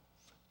wonderful?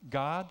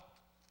 God,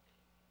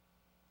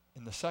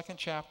 in the 2nd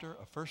chapter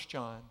of 1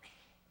 John,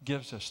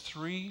 gives us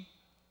 3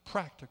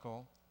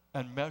 practical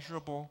and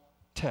measurable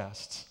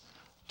tests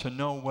to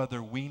know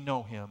whether we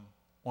know him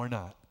or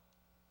not.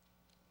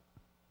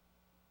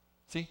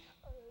 See,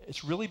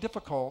 it's really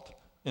difficult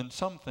in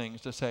some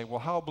things to say, well,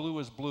 how blue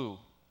is blue?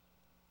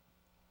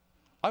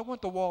 I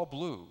want the wall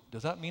blue.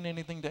 Does that mean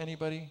anything to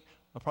anybody?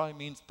 It probably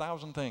means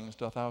 1,000 things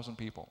to 1,000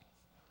 people.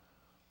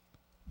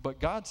 But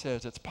God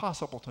says it's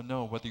possible to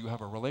know whether you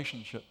have a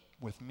relationship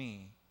with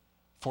me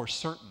for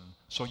certain,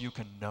 so you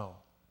can know.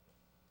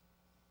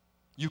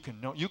 You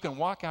can know. You can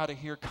walk out of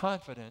here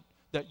confident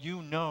that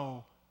you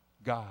know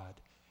God.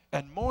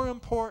 And more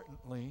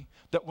importantly,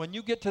 that when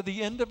you get to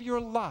the end of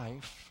your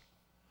life,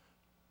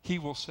 he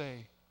will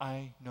say,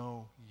 I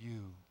know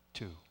you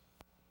too,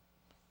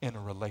 in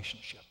a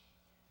relationship.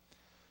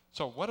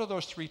 So what are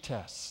those 3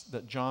 tests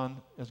that John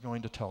is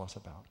going to tell us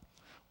about?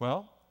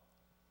 Well,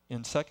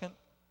 in second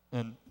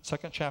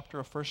chapter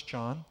of 1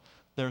 John,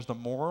 there's the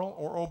moral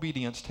or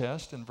obedience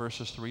test in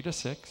verses 3 to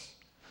 6,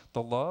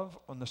 the love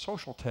and the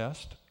social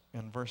test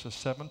in verses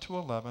 7 to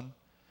 11,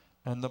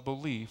 and the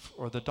belief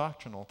or the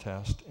doctrinal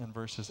test in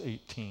verses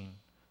 18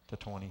 to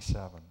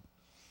 27.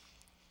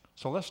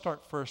 So let's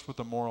start first with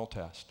the moral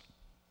test.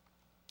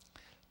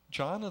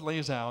 John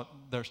lays out,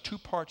 there's 2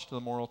 parts to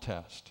the moral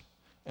test.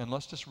 And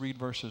let's just read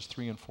verses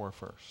 3 and 4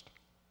 first.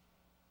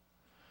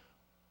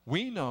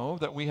 We know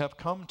that we have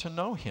come to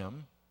know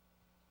him.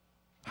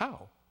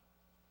 How?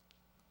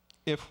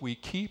 If we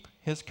keep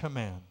his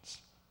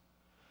commands.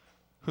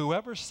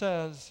 Whoever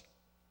says,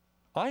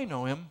 I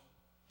know him,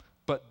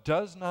 but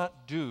does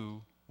not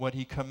do what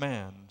he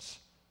commands,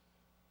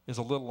 is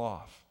a little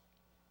off.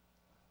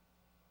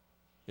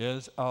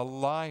 Is a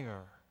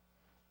liar.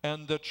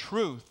 And the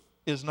truth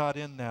is not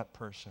in that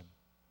person.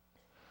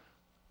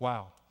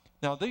 Wow.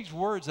 Now, these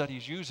words that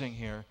he's using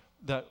here,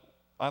 that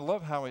I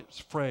love how it's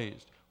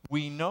phrased.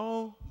 We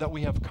know that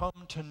we have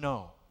come to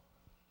know.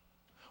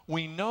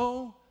 We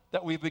know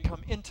that we've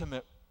become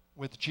intimate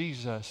with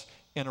Jesus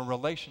in a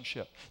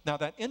relationship. Now,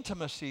 that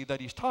intimacy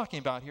that he's talking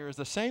about here is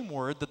the same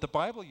word that the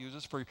Bible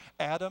uses for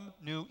Adam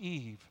knew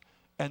Eve,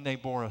 and they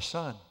bore a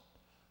son.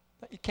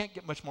 You can't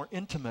get much more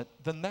intimate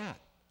than that.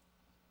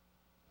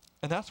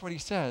 And that's what he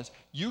says.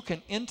 You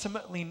can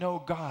intimately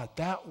know God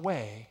that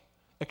way,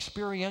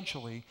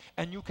 experientially,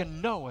 and you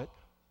can know it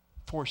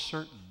for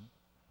certain.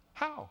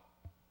 How?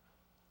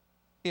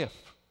 If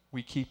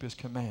we keep his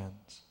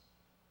commands.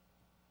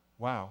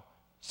 Wow.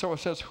 So it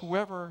says,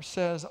 whoever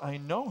says, I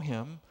know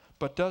him,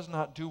 but does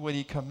not do what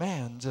he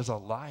commands is a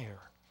liar,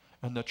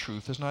 and the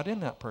truth is not in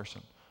that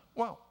person.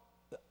 Well,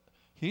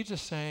 he's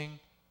just saying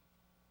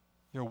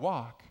your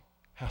walk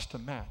has to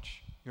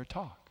match your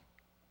talk.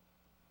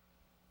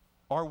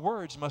 Our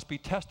words must be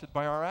tested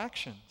by our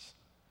actions.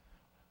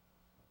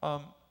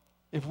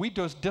 If we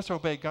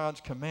disobey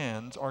God's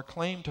commands, our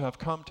claim to have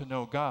come to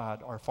know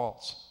God are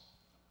false.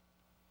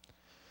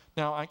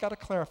 Now, I got to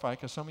clarify,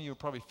 because some of you are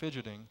probably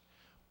fidgeting.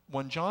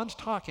 When John's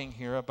talking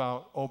here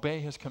about obey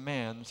his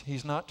commands,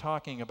 he's not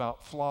talking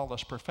about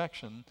flawless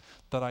perfection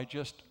that I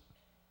just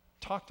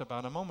talked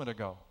about a moment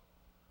ago.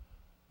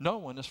 No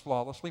one is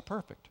flawlessly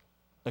perfect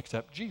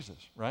except Jesus,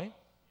 right?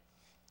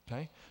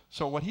 Okay?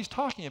 So what he's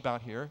talking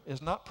about here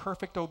is not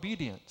perfect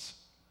obedience.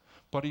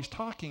 What he's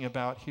talking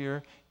about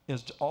here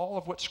is all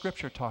of what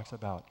Scripture talks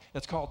about.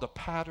 It's called the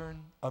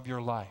pattern of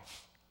your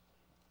life.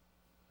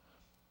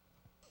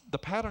 The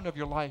pattern of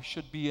your life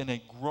should be in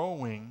a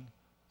growing,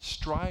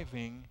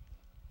 striving,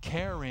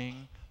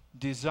 caring,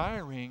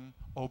 desiring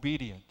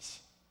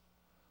obedience.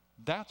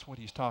 That's what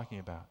he's talking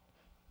about.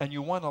 And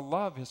you want to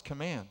love his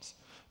commands.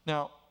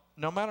 Now,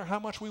 no matter how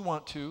much we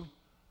want to,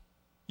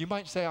 you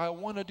might say, I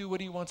want to do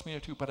what he wants me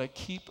to do, but I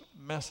keep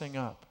messing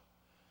up.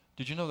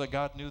 Did you know that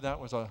God knew that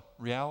was a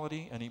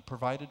reality and he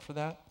provided for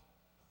that?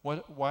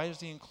 Why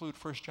does he include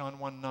 1 John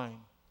 1:9?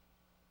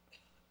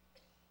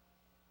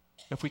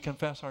 If we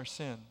confess our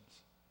sins.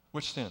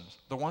 Which sins?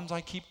 The ones I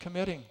keep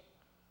committing.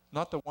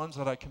 Not the ones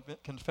that I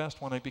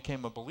confessed when I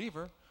became a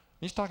believer.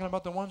 He's talking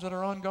about the ones that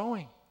are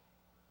ongoing.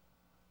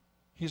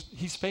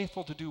 He's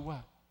faithful to do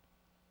what?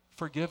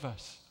 Forgive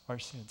us our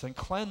sins and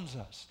cleanse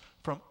us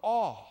from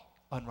all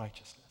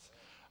unrighteousness.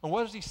 And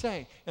what does he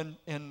say in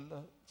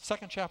the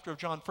 2nd chapter of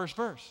John, 1st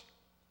verse?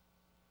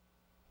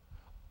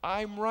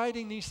 I'm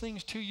writing these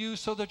things to you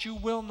so that you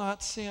will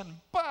not sin.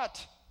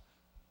 But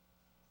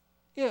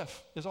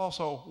if is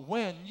also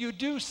when you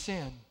do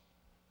sin,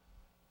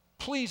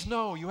 please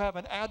know you have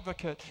an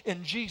advocate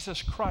in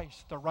Jesus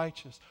Christ, the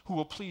righteous, who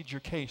will plead your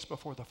case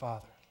before the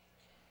Father.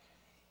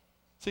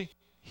 See,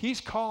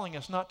 he's calling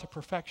us not to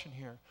perfection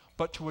here,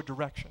 but to a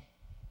direction.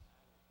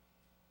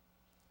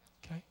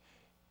 Okay?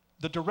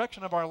 The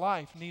direction of our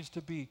life needs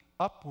to be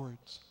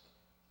upwards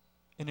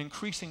in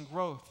increasing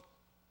growth,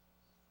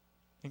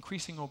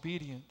 increasing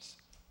obedience,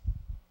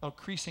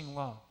 increasing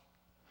love.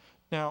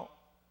 Now,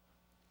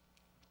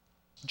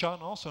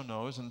 John also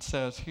knows and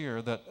says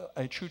here that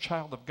a true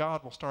child of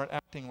God will start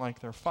acting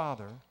like their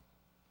father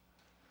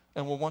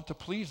and will want to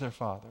please their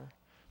father.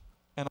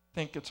 And I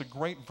think it's a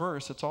great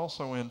verse. It's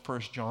also in 1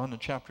 John in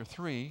chapter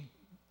 3,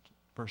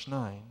 verse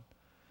 9.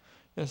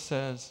 It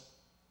says,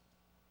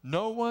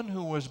 no one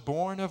who was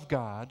born of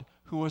God,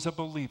 who is a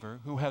believer,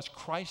 who has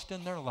Christ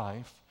in their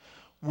life,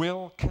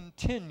 will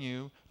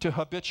continue to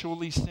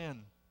habitually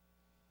sin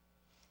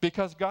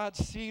because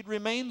God's seed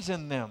remains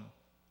in them.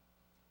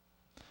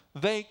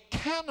 They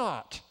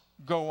cannot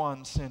go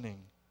on sinning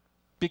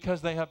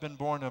because they have been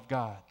born of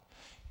God.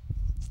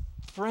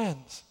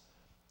 Friends,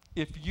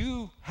 if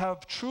you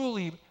have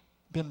truly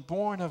been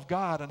born of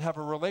God and have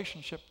a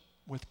relationship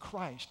with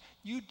Christ,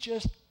 you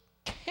just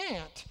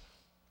can't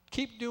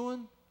keep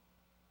doing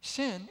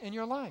sin in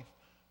your life.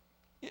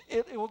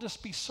 It will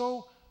just be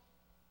so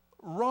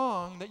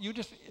wrong that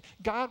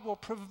God will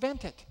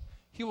prevent it.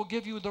 He will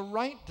give you the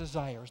right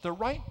desires, the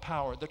right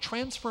power, the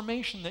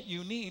transformation that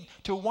you need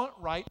to want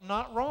right,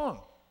 not wrong.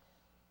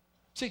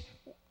 See,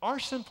 our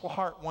sinful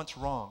heart wants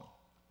wrong.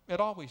 It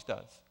always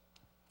does.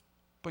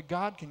 But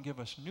God can give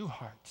us new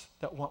hearts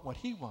that want what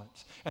he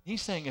wants. And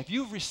he's saying, if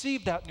you've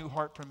received that new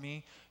heart from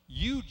me,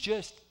 you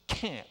just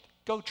can't.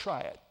 Go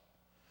try it.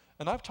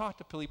 And I've talked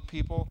to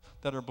people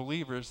that are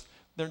believers.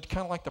 They're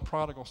kind of like the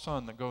prodigal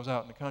son that goes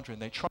out in the country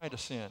and they try to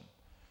sin.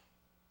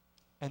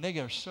 And they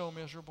get so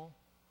miserable.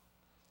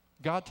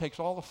 God takes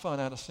all the fun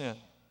out of sin.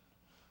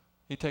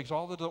 He takes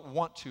all the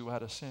want to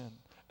out of sin.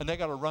 And they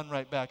got to run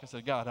right back and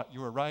say, God, you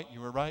were right, you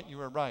were right, you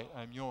were right,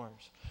 I'm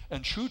yours.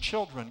 And true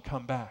children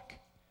come back.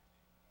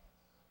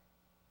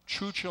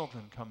 True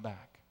children come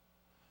back.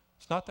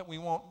 It's not that we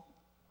won't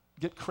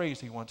get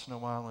crazy once in a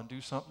while and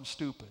do something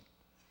stupid.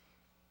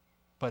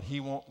 But he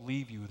won't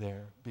leave you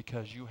there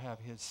because you have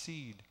his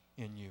seed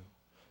in you.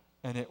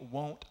 And it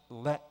won't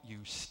let you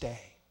stay.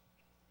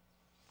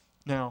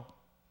 Now,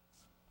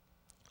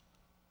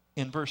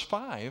 in verse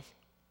 5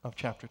 of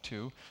chapter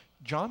 2,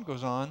 John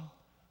goes on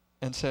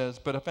and says,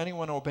 but if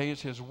anyone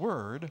obeys his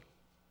word,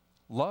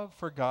 love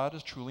for God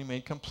is truly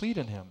made complete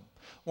in him.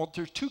 Well,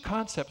 there's two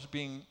concepts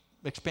being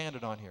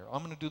expanded on here.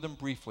 I'm going to do them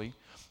briefly.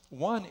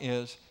 One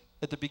is,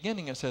 at the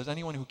beginning it says,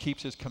 anyone who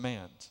keeps his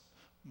commands.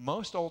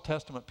 Most Old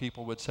Testament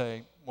people would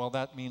say, well,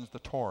 that means the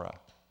Torah.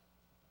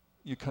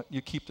 You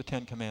keep the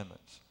 10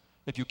 Commandments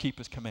if you keep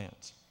his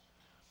commands.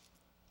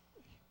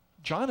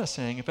 John is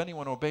saying, if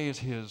anyone obeys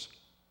his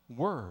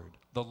word,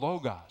 the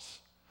Logos,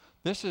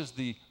 this is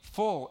the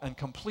full and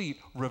complete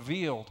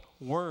revealed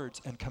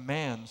words and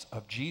commands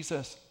of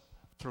Jesus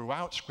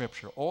throughout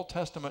Scripture, Old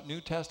Testament,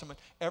 New Testament,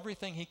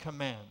 everything he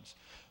commands.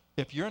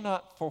 If you're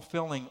not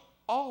fulfilling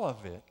all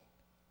of it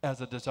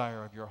as a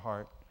desire of your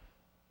heart,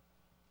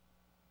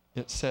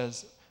 it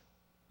says,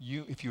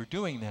 if you're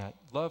doing that,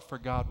 love for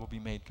God will be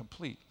made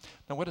complete.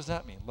 Now, what does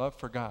that mean, love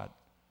for God?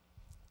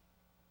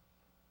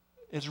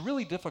 It's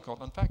really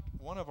difficult. In fact,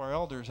 one of our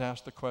elders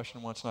asked the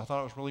question once, and I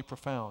thought it was really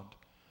profound.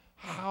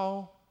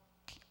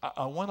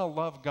 I want to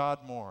love God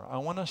more. I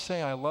want to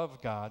say I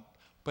love God,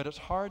 but it's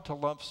hard to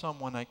love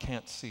someone I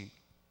can't see.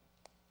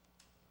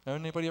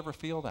 Anybody ever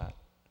feel that?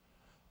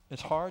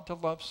 It's hard to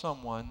love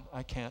someone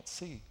I can't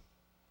see.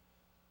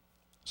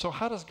 So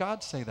how does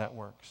God say that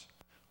works?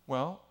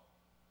 Well,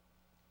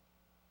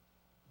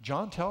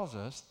 John tells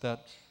us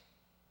that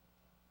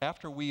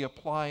after we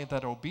apply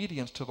that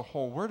obedience to the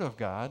whole Word of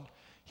God,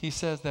 he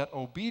says that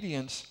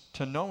obedience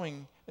to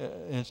knowing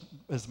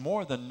is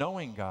more than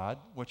knowing God,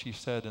 which he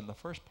said in the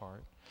first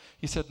part.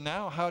 He said,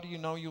 now how do you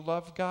know you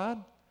love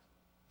God?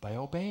 By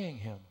obeying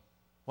him.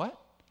 What?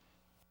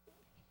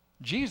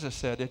 Jesus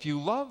said, if you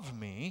love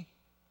me,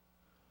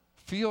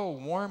 feel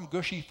warm,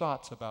 gushy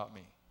thoughts about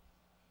me.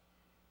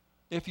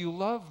 If you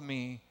love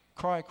me,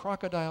 cry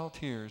crocodile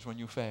tears when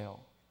you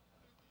fail.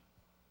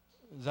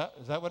 Is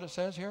that what it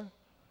says here?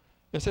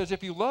 It says,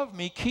 if you love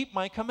me, keep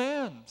my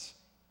commands.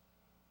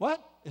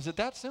 What? Is it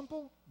that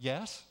simple?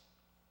 Yes.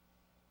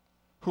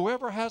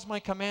 Whoever has my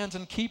commands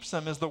and keeps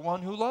them is the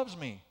one who loves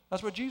me.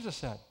 That's what Jesus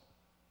said.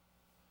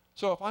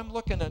 So if I'm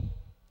looking at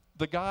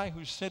the guy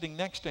who's sitting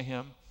next to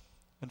him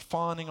and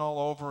fawning all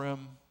over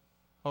him,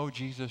 oh,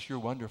 Jesus, you're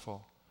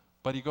wonderful.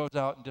 But he goes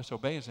out and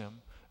disobeys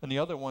him. And the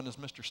other one is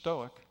Mr.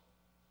 Stoic.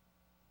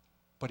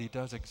 But he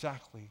does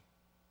exactly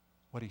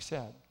what he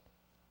said.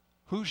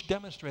 Who's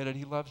demonstrated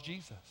he loves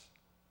Jesus?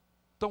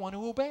 The one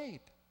who obeyed.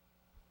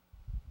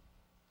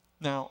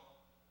 Now,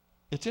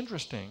 it's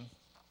interesting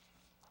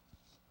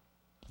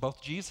Both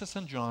Jesus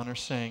and John are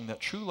saying that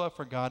true love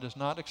for God is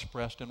not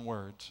expressed in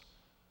words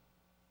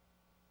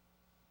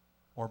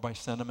or by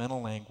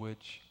sentimental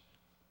language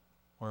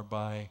or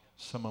by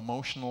some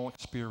emotional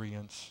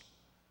experience,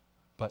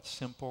 but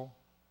simple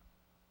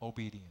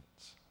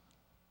obedience.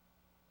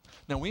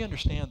 Now, we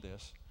understand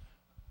this.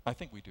 I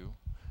think we do.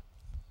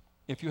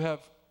 If you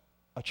have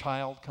a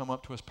child come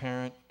up to his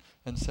parent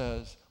and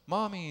says,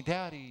 "Mommy,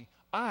 Daddy,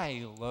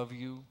 I love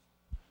you,"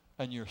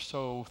 and you're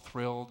so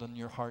thrilled and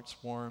your heart's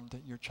warmed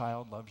that your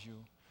child loves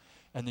you,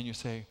 and then you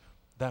say,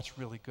 "That's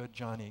really good,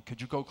 Johnny.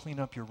 Could you go clean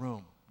up your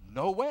room?"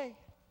 "No way.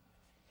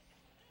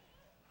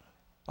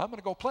 I'm going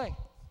to go play.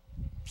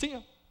 See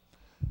ya."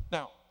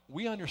 Now,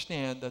 we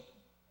understand that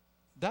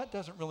that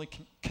doesn't really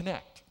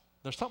connect.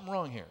 There's something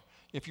wrong here.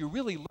 If you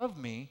really love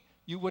me,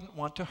 you wouldn't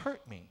want to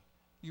hurt me.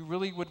 You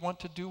really would want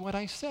to do what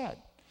I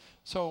said.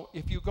 So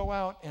if you go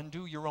out and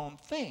do your own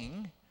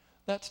thing,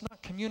 that's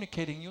not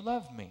communicating you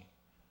love me.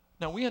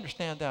 Now, we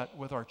understand that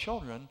with our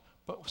children,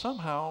 but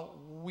somehow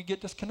we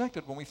get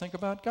disconnected when we think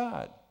about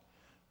God.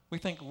 We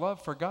think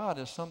love for God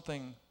is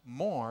something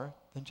more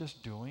than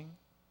just doing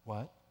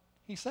what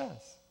he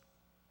says.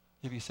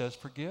 If he says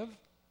forgive,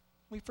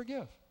 we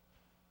forgive.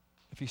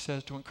 If he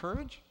says to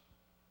encourage,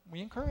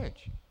 we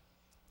encourage.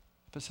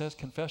 If it says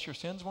confess your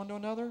sins one to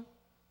another,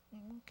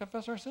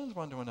 confess our sins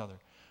one to another.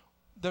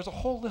 There's a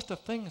whole list of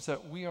things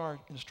that we are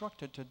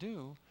instructed to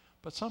do,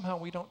 but somehow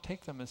we don't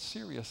take them as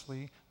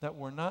seriously that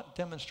we're not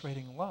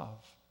demonstrating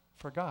love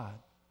for God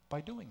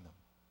by doing them.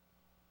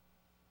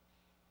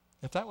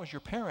 If that was your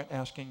parent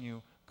asking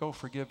you, go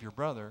forgive your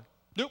brother,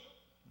 nope,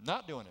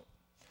 not doing it.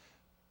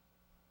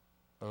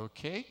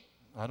 Okay,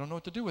 I don't know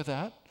what to do with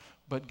that,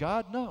 but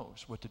God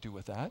knows what to do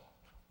with that,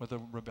 with a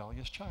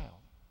rebellious child.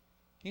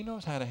 He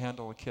knows how to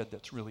handle a kid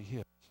that's really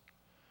his.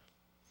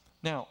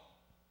 Now,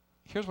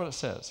 here's what it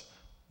says.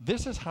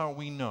 This is how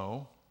we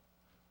know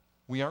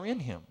we are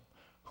in him.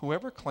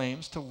 Whoever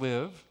claims to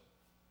live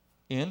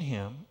in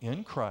him,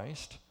 in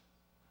Christ,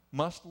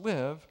 must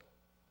live,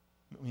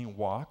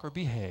 walk or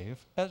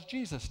behave as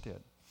Jesus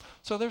did.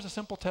 So there's a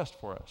simple test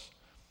for us.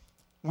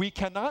 We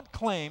cannot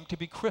claim to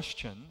be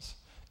Christians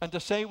and to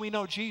say we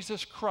know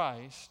Jesus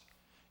Christ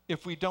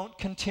if we don't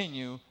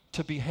continue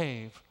to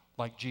behave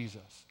like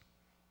Jesus.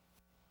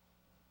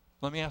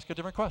 Let me ask a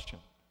different question.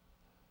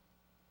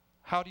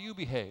 How do you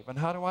behave and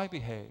how do I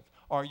behave?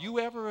 Are you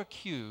ever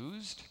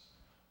accused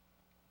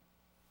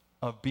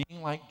of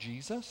being like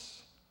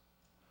Jesus?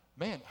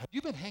 Man, have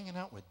you been hanging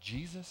out with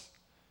Jesus?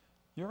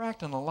 You're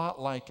acting a lot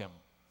like him.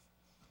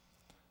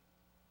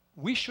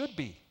 We should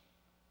be.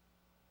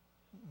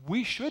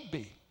 We should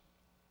be.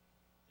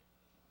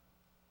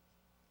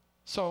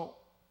 So,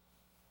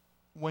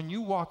 when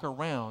you walk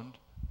around,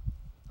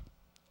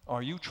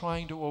 are you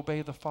trying to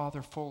obey the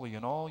Father fully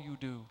in all you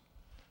do?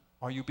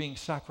 Are you being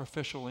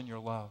sacrificial in your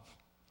love?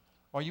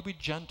 Are you being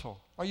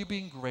gentle? Are you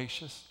being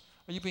gracious?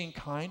 Are you being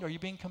kind? Are you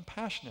being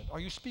compassionate? Are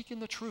you speaking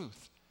the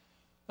truth?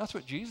 That's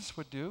what Jesus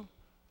would do.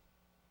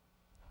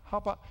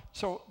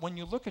 So when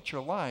you look at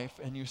your life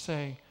and you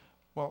say,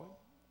 well,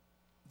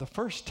 the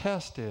first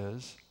test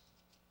is,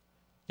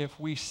 if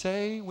we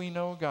say we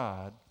know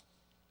God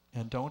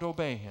and don't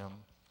obey him,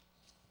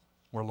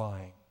 we're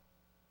lying.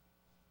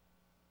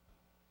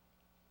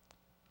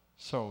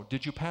 So,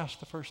 did you pass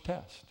the first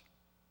test?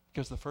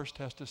 Because the first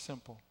test is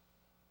simple.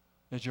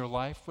 Is your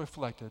life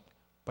reflected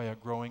by a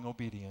growing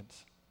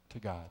obedience to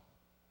God?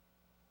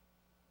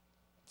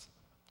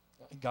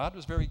 God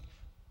was very,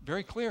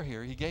 very clear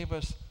here. He gave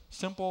us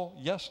simple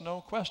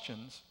yes-no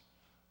questions.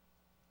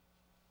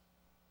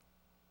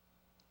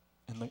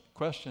 And the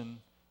question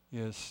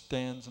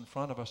stands in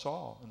front of us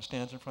all and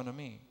stands in front of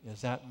me.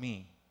 Is that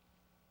me?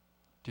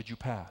 Did you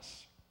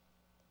pass?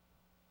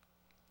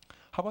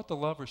 How about the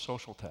love or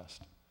social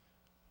test?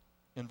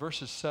 In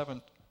verses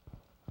 7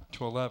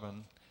 to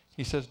 11,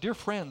 he says, "Dear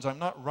friends, I'm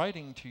not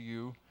writing to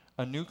you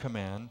a new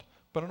command,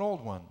 but an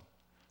old one,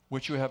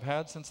 which you have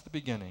had since the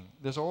beginning.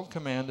 This old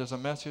command is a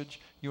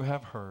message you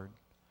have heard,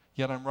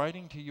 yet I'm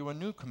writing to you a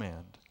new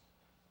command.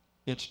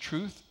 Its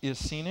truth is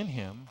seen in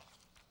him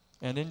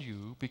and in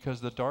you,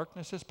 because the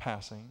darkness is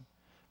passing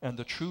and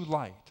the true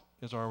light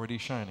is already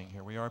shining."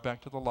 Here we are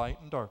back to the light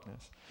and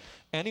darkness.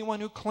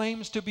 "Anyone who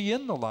claims to be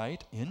in the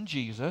light, in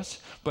Jesus,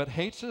 but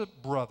hates a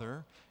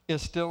brother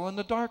is still in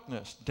the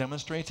darkness,"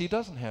 demonstrates he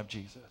doesn't have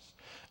Jesus.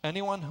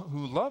 "Anyone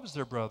who loves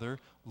their brother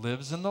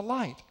lives in the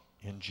light,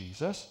 in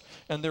Jesus,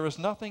 and there is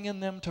nothing in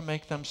them to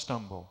make them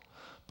stumble.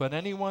 But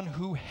anyone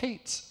who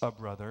hates a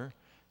brother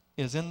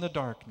is in the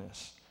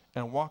darkness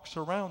and walks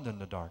around in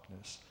the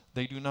darkness.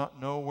 They do not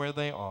know where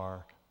they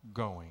are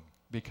going,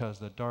 because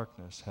the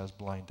darkness has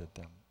blinded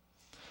them."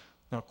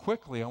 Now,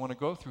 quickly, I want to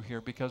go through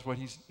here, because what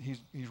he's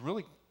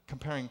really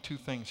comparing two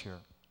things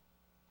here.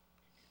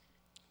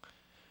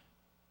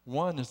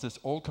 One is this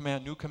old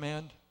command, new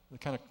command. They're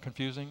kind of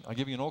confusing. I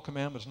give you an old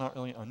command, but it's not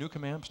really a new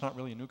command. It's not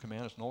really a new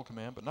command. It's an old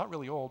command, but not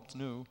really old. It's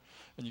new.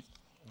 And you,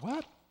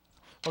 what?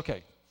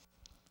 Okay.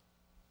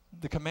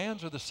 The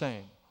commands are the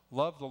same.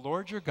 Love the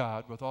Lord your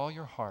God with all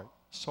your heart,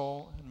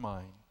 soul, and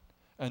mind,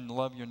 and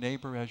love your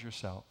neighbor as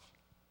yourself.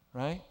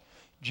 right?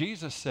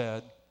 Jesus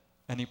said,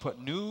 and he put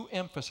new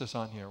emphasis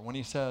on here when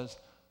he says,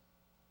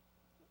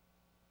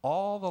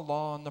 all the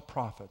law and the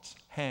prophets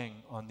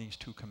hang on these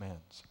two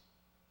commands.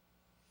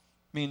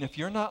 I mean, if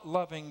you're not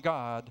loving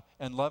God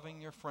and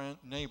loving your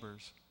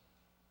neighbors,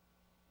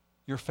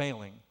 you're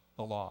failing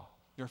the law.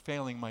 You're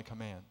failing my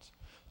commands.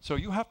 So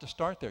you have to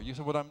start there. You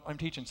say, well, I'm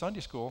teaching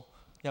Sunday school.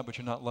 Yeah, but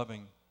you're not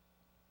loving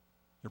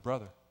your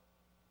brother.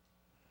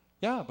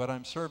 Yeah, but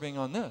I'm serving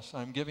on this.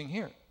 I'm giving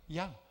here.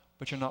 Yeah,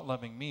 but you're not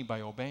loving me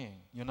by obeying.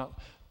 You're not.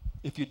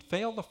 If you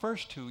fail the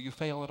first two, you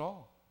fail it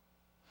all.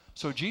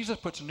 So Jesus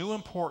puts new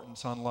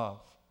importance on love.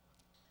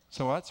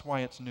 So that's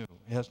why it's new.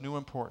 It has new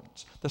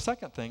importance. The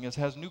second thing is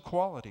it has new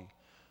quality.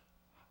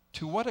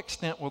 To what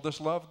extent will this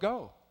love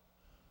go?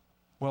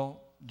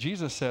 Well,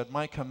 Jesus said,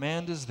 my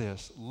command is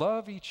this,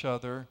 love each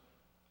other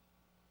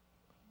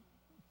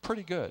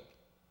pretty good.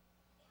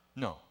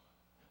 No.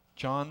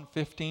 John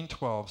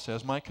 15:12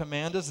 says, my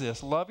command is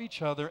this, love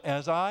each other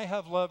as I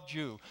have loved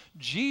you.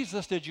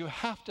 Jesus, did you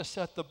have to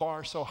set the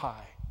bar so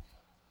high?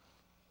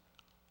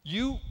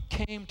 You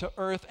came to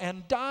earth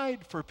and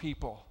died for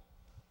people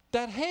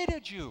that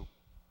hated you.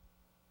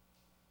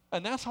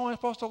 And that's how I'm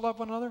supposed to love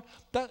one another?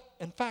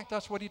 In fact,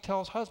 that's what he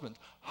tells husbands.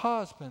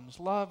 Husbands,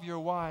 love your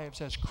wives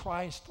as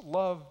Christ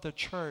loved the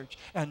church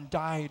and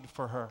died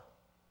for her.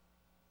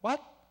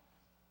 What?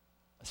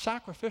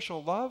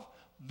 Sacrificial love?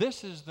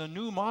 This is the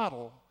new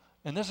model,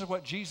 and this is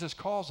what Jesus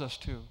calls us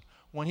to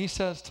when he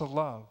says to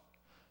love.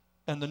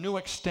 And the new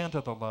extent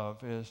of the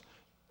love is,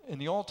 in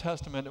the Old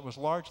Testament, it was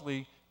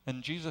largely,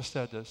 and Jesus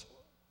said this,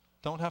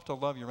 don't have to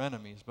love your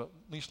enemies, but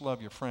at least love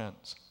your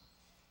friends.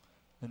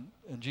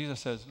 And Jesus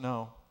says,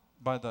 no,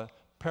 by the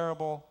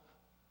parable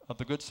of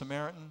the Good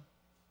Samaritan,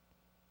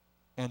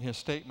 and his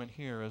statement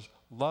here is,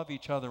 love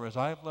each other as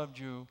I've loved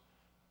you,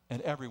 and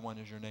everyone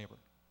is your neighbor.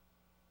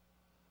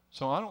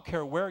 So I don't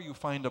care where you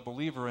find a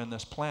believer in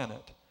this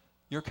planet,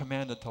 you're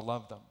commanded to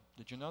love them.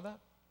 Did you know that?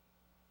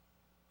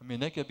 I mean,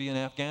 they could be in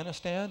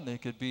Afghanistan, they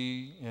could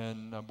be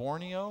in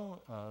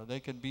Borneo, they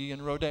could be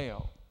in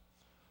Rodeo.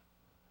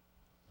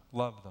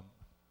 Love them.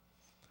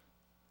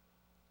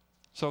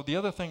 So the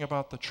other thing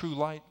about the true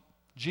light,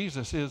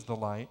 Jesus is the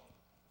light.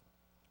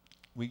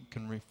 We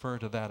can refer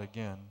to that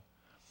again.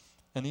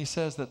 And he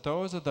says that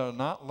those that are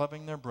not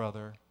loving their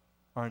brother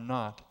are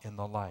not in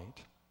the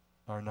light,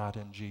 are not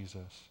in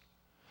Jesus.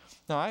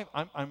 Now,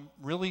 I'm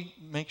really,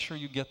 make sure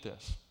you get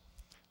this.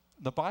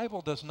 The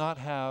Bible does not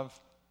have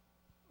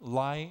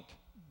light,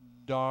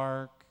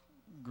 dark,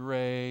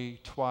 gray,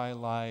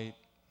 twilight,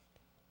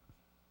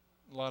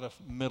 a lot of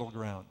middle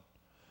ground.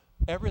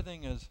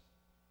 Everything is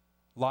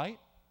light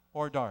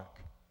or dark.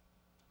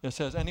 It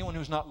says anyone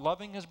who's not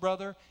loving his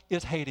brother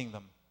is hating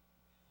them.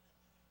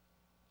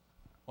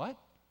 What?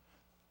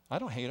 I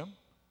don't hate them.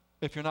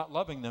 If you're not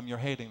loving them, you're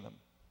hating them.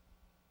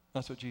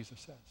 That's what Jesus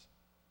says.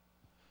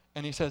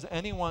 And he says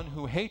anyone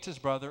who hates his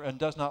brother and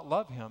does not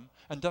love him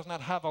and does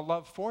not have a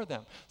love for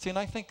them. See, and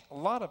I think a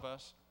lot of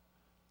us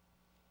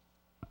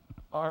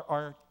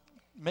are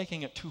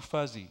making it too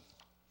fuzzy.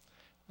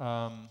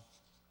 I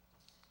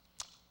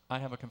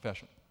have a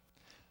confession.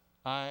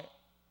 I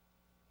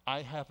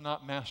have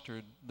not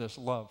mastered this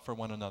love for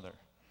one another,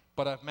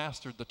 but I've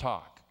mastered the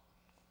talk.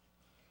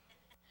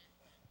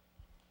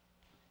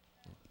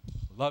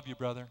 Love you,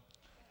 brother.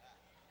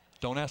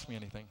 Don't ask me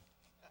anything.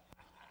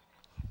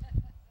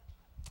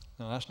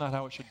 No, that's not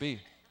how it should be.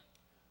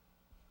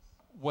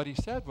 What he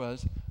said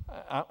was,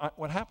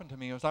 what happened to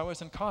me was I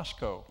was in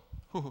Costco.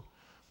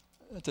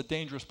 It's a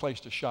dangerous place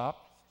to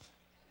shop.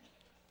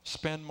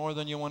 Spend more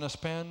than you want to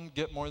spend,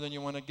 get more than you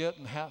want to get,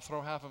 and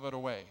throw half of it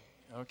away.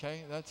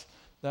 Okay?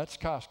 That's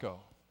Costco.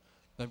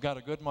 They've got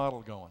a good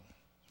model going.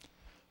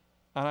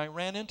 And I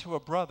ran into a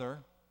brother,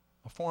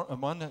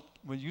 one that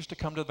used to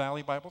come to the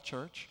Valley Bible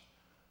Church.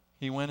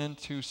 He went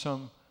into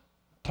some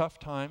tough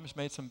times,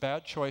 made some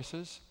bad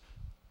choices,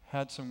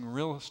 had some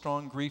real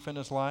strong grief in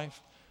his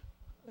life,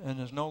 and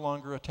is no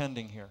longer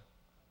attending here.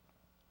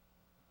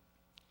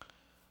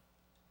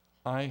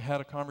 I had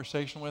a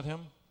conversation with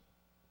him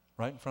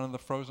right in front of the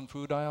frozen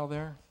food aisle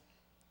there.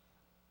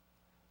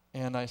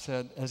 And I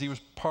said, as he was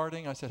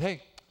parting, I said,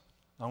 hey,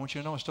 I want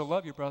you to know I still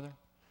love you, brother.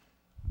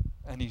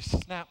 And he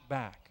snapped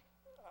back.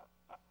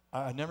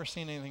 I'd never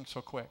seen anything so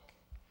quick.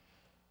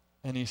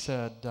 And he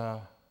said,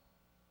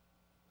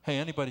 hey,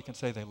 anybody can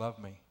say they love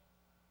me.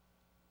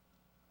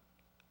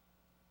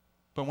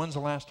 But when's the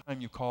last time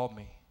you called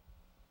me?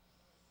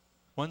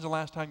 When's the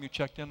last time you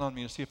checked in on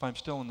me to see if I'm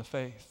still in the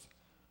faith?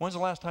 When's the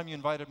last time you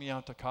invited me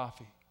out to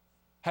coffee?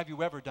 Have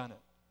you ever done it?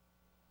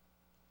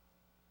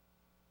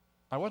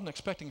 I wasn't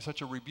expecting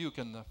such a rebuke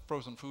in the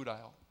frozen food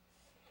aisle.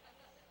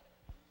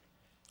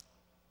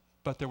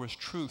 But there was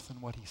truth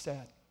in what he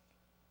said.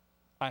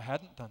 I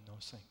hadn't done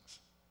those things.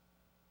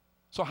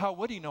 So how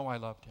would he know I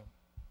loved him?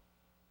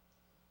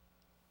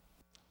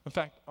 In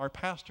fact, our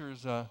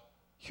pastor's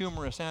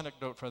humorous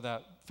anecdote for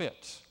that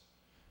fits.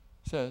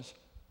 Says,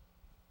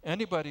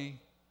 anybody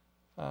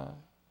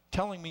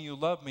telling me you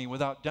love me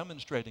without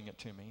demonstrating it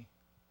to me,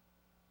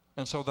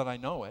 and so that I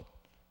know it,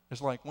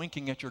 is like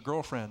winking at your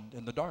girlfriend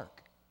in the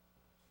dark.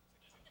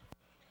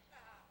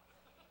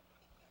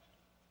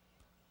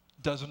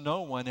 does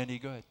no one any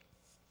good.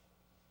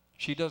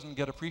 She doesn't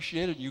get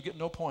appreciated, you get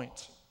no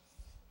points.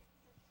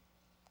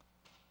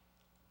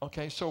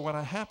 Okay, so what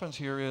happens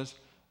here is,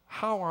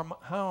 how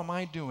am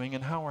I doing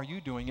and how are you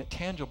doing at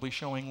tangibly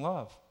showing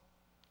love?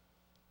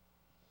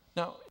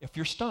 Now, if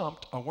you're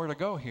stumped on where to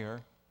go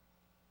here,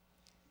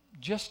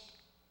 just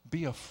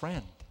be a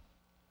friend.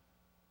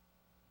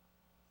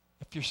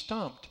 If you're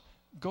stumped,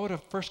 go to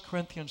 1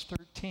 Corinthians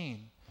 13,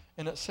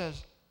 and it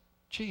says,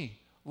 gee,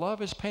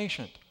 love is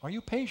patient. Are you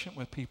patient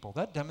with people?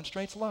 That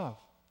demonstrates love.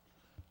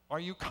 Are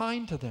you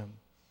kind to them?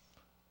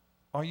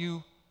 Are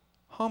you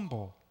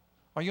humble?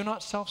 Are you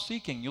not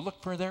self-seeking? You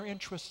look for their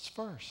interests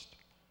first.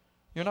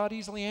 You're not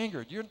easily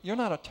angered. You're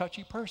not a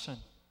touchy person.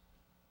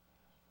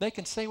 They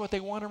can say what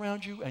they want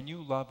around you, and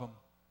you love them.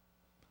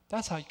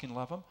 That's how you can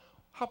love them.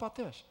 How about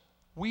this?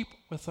 Weep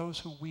with those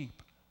who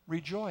weep.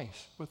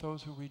 Rejoice with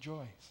those who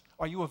rejoice.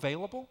 Are you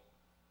available?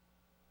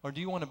 Or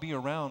do you want to be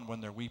around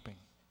when they're weeping?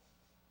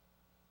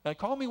 Now,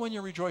 call me when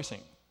you're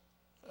rejoicing,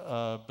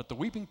 but the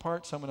weeping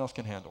part, someone else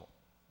can handle.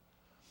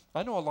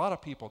 I know a lot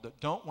of people that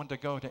don't want to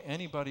go to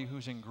anybody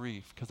who's in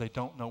grief because they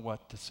don't know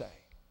what to say.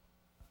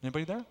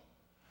 Anybody there?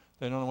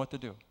 They don't know what to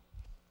do.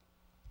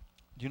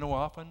 Do you know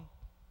often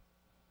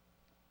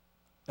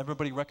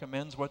everybody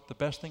recommends what the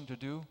best thing to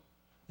do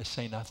is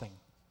say nothing.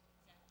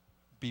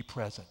 Be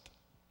present.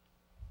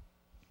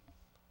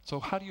 So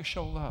how do you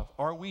show love?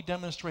 Are we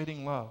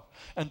demonstrating love?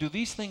 And do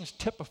these things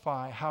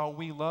typify how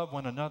we love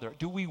one another?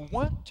 Do we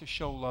want to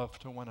show love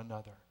to one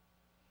another?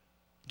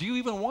 Do you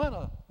even want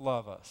to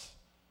love us?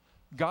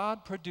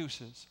 God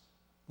produces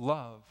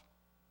love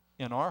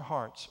in our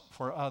hearts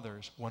for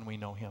others when we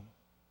know Him.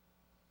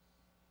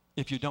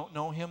 If you don't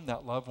know Him,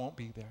 that love won't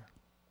be there.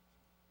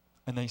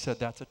 And they said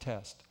that's a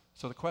test.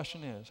 So the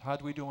question is, how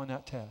do we do on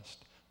that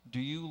test?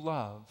 Do you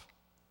love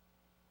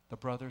the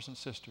brothers and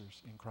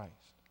sisters in Christ?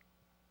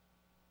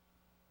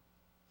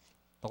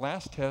 The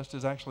last test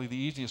is actually the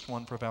easiest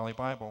one for Valley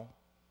Bible.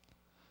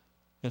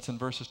 It's in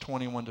verses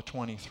 21 to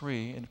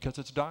 23, and because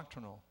it's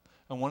doctrinal.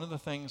 And one of the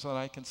things that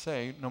I can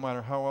say, no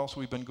matter how else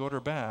we've been good or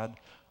bad,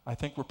 I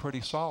think we're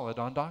pretty solid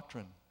on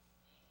doctrine.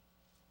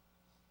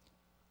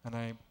 And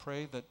I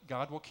pray that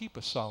God will keep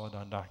us solid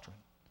on doctrine.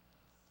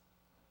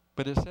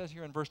 But it says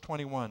here in verse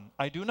 21,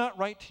 I do not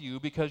write to you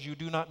because you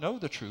do not know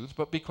the truth,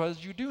 but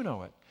because you do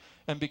know it,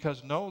 and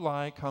because no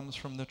lie comes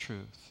from the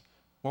truth.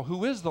 Well,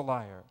 who is the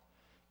liar?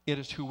 It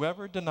is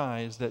whoever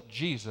denies that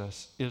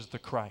Jesus is the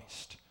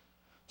Christ.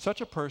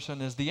 Such a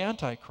person is the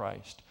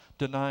Antichrist,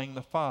 denying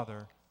the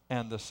Father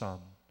and the Son.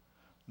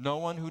 No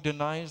one who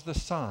denies the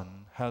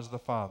Son has the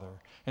Father,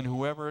 and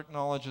whoever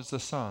acknowledges the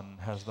Son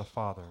has the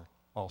Father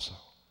also.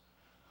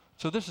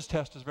 So this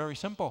test is very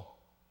simple.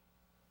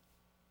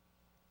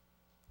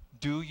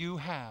 Do you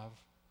have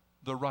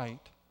the right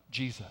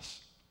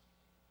Jesus?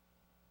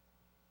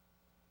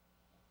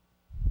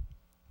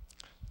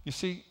 You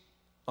see,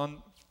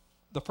 on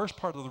the first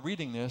part of the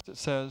reading this, it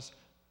says,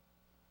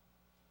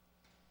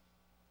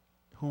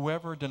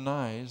 whoever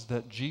denies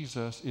that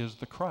Jesus is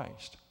the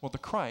Christ. Well, the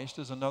Christ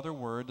is another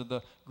word,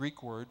 the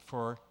Greek word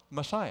for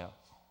Messiah.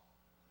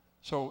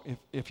 So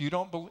if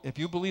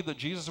you believe that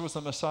Jesus was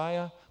the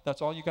Messiah,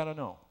 that's all you got to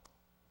know.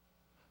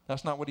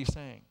 That's not what he's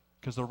saying.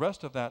 Because the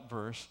rest of that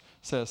verse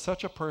says,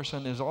 such a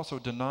person is also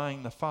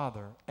denying the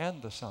Father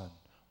and the Son.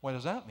 What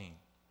does that mean?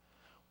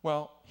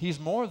 Well, he's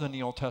more than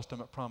the Old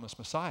Testament promised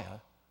Messiah.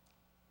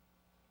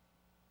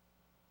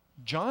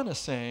 John is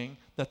saying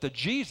that the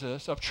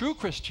Jesus of true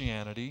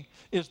Christianity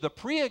is the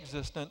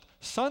pre-existent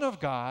Son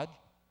of God,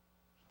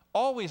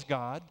 always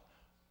God,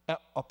 at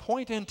a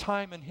point in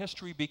time in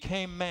history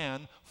became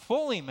man,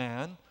 fully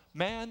man,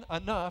 man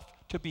enough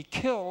to be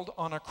killed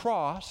on a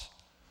cross,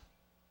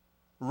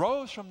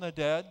 rose from the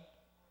dead,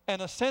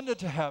 and ascended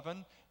to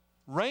heaven,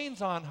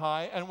 reigns on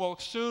high, and will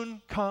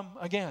soon come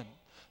again.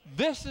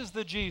 This is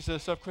the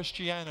Jesus of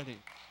Christianity.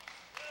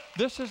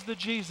 This is the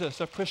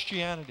Jesus of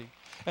Christianity.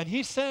 And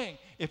he's saying,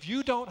 if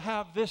you don't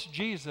have this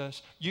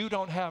Jesus, you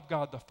don't have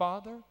God the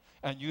Father,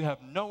 and you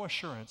have no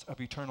assurance of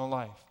eternal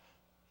life.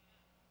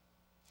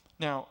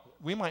 Now,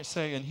 we might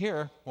say in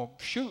here, well,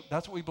 shoot,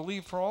 that's what we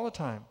believe for all the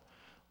time.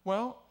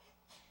 Well,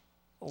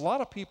 a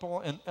lot of people,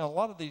 and a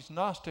lot of these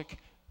Gnostic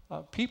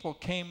people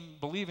came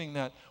believing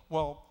that,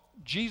 well,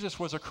 Jesus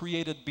was a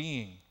created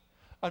being.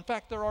 In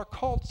fact, there are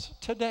cults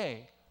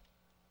today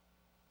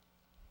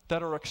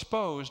that are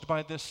exposed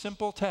by this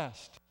simple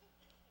test.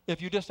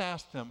 If you just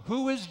ask them,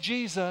 who is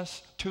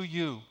Jesus to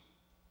you?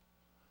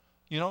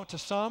 You know, to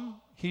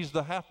some, he's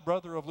the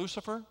half-brother of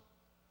Lucifer,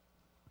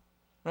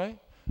 right?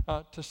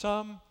 To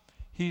some,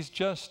 he's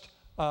just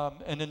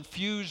an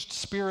infused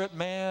spirit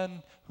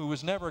man who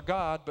was never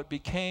God, but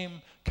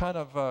became kind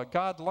of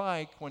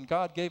God-like when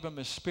God gave him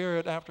his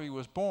spirit after he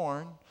was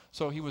born,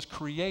 so he was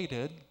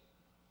created.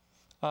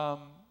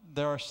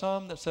 There are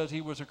some that says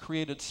he was a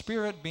created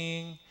spirit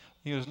being.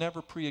 He was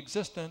never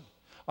pre-existent.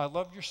 I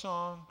loved your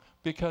song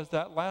because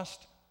that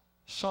last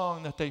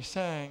song that they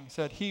sang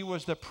said he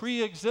was the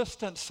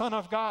pre-existent Son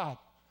of God.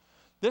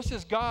 This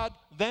is God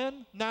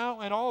then,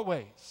 now, and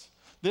always.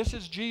 This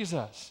is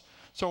Jesus.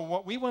 So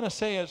what we want to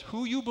say is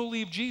who you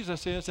believe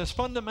Jesus is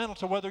fundamental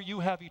to whether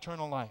you have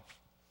eternal life.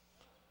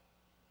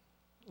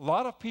 A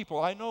lot of people,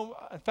 I know,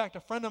 in fact, a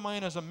friend of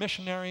mine is a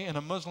missionary in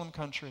a Muslim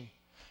country,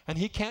 and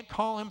he can't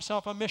call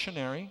himself a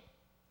missionary.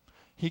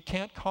 He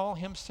can't call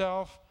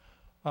himself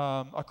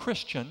a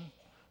Christian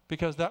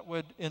because that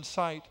would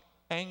incite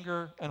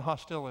anger and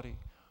hostility.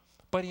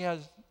 But he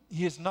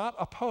is not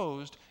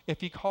opposed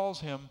if he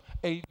calls him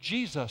a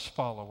Jesus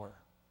follower.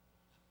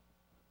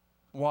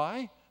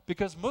 Why?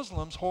 Because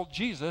Muslims hold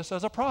Jesus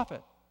as a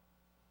prophet.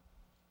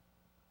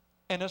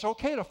 And it's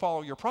okay to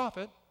follow your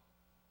prophet.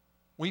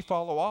 We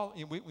follow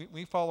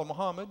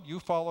Muhammad,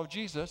 you follow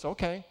Jesus,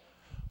 okay.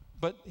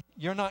 But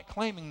you're not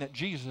claiming that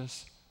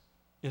Jesus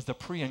is the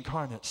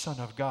pre-incarnate Son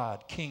of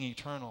God, King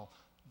eternal,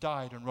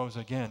 died and rose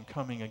again,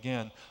 coming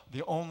again,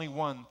 the only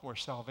one where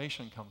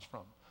salvation comes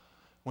from.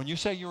 When you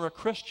say you're a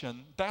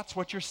Christian, that's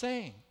what you're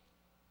saying.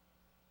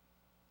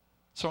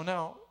 So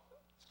now,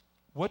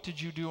 what did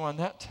you do on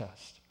that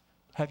test?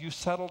 Have you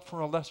settled for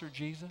a lesser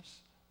Jesus,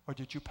 or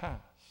did you pass?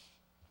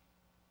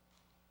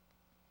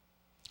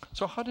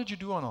 So how did you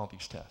do on all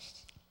these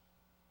tests?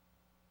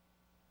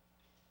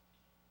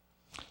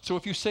 So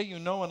if you say you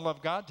know and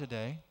love God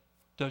today,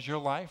 does your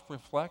life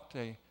reflect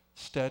a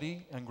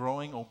steady and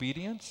growing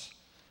obedience?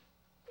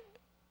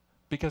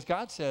 Because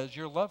God says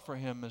your love for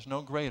him is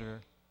no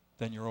greater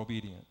than your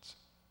obedience.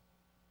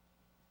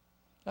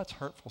 That's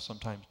hurtful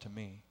sometimes to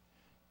me,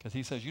 because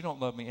he says you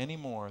don't love me any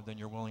more than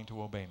you're willing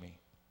to obey me.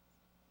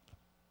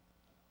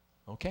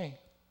 Okay.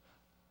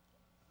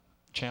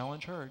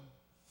 Challenge heard.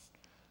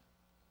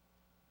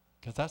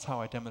 Because that's how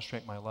I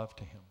demonstrate my love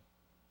to him.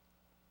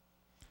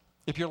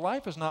 If your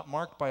life is not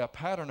marked by a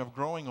pattern of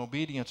growing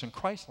obedience and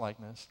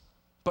Christ-likeness,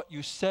 but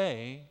you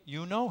say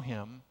you know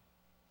him,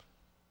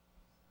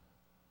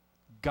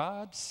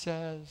 God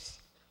says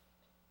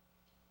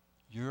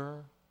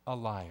you're a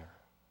liar.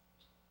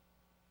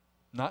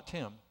 Not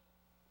Tim.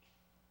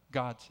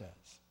 God says.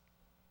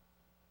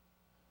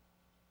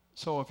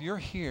 So if you're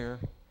here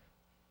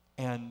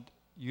and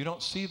you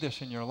don't see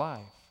this in your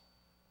life,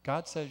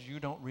 God says you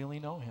don't really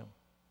know him.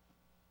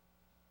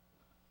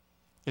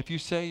 If you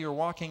say you're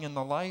walking in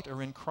the light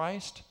or in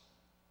Christ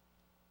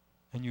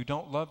and you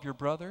don't love your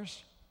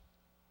brothers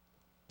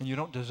and you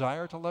don't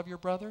desire to love your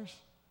brothers,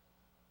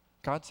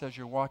 God says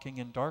you're walking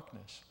in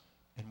darkness.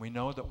 And we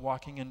know that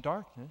walking in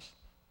darkness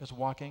is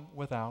walking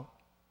without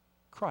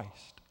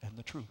Christ and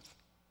the truth.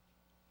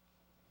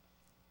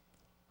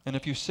 And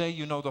if you say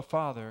you know the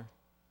Father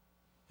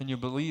and you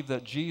believe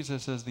that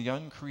Jesus is the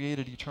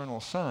uncreated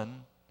eternal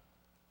Son,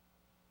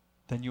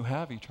 then you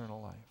have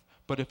eternal life.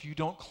 But if you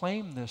don't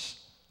claim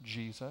this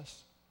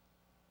Jesus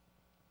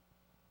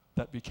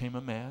that became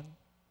a man,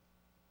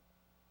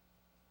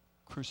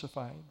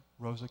 crucified,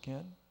 rose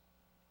again,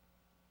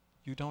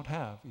 you don't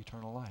have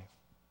eternal life.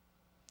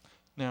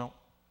 Now,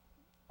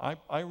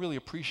 I really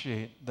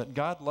appreciate that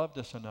God loved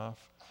us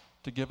enough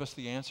to give us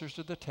the answers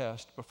to the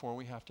test before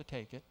we have to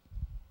take it.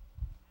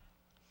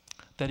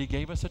 That he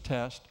gave us a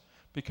test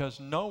because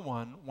no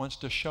one wants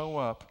to show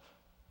up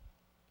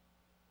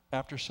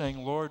after saying,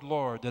 Lord,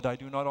 Lord, did I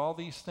do not all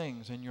these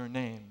things in your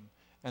name?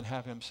 And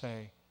have him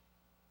say,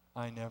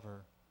 I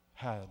never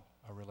had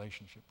a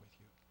relationship with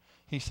you.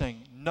 He's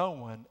saying no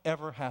one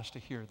ever has to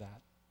hear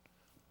that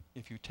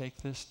if you take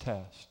this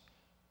test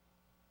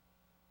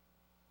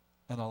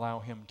and allow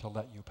him to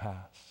let you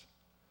pass.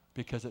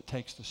 Because it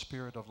takes the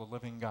Spirit of the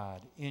living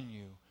God in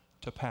you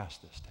to pass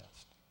this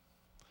test.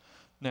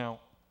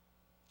 Now,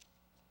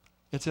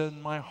 it's in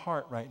my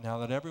heart right now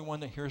that everyone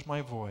that hears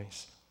my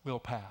voice will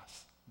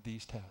pass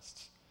these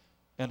tests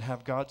and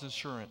have God's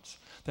assurance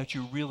that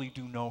you really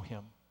do know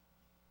him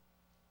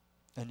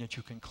and that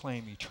you can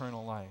claim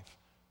eternal life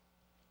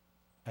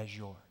as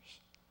yours.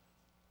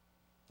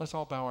 Let's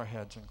all bow our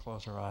heads and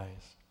close our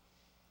eyes.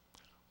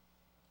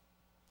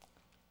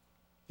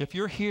 If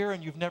you're here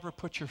and you've never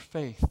put your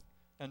faith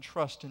and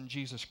trust in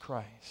Jesus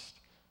Christ,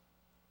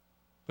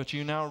 but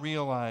you now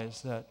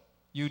realize that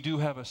you do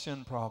have a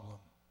sin problem,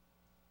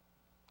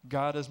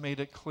 God has made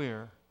it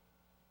clear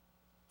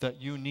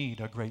that you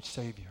need a great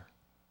Savior.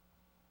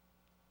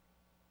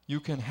 You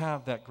can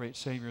have that great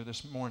Savior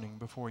this morning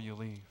before you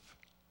leave.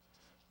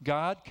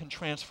 God can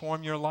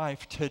transform your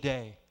life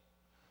today.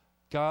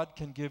 God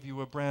can give you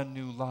a brand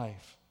new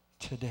life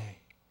today.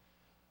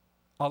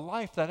 A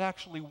life that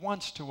actually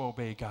wants to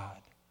obey God.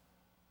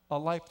 A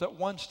life that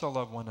wants to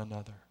love one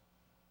another.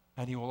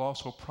 And he will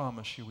also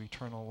promise you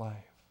eternal life.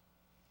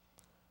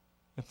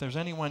 If there's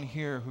anyone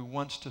here who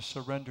wants to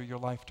surrender your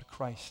life to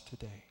Christ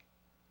today,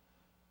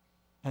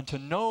 and to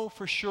know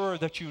for sure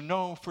that you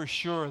know for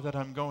sure that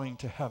I'm going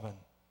to heaven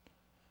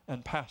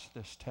and pass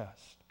this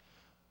test,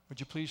 would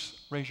you please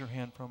raise your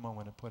hand for a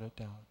moment and put it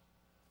down?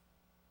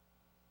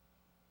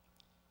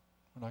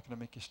 We're not going to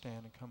make you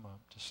stand and come up.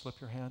 Just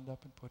slip your hand up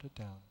and put it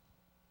down.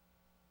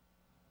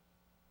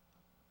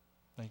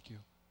 Thank you.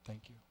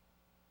 Thank you.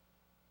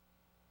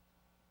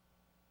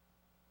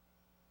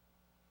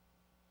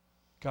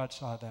 God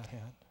saw that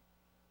hand.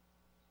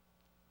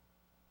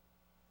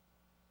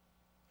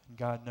 And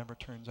God never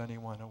turns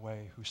anyone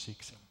away who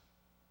seeks him.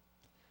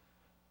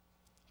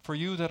 For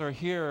you that are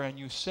here and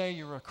you say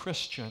you're a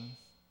Christian,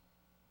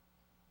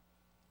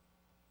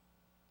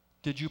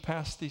 did you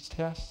pass these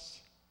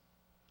tests?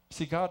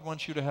 See, God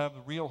wants you to have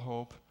real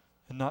hope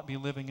and not be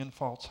living in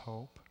false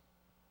hope.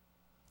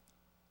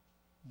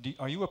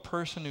 Are you a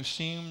person who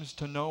seems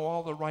to know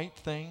all the right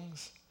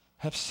things,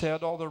 have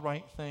said all the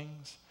right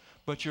things,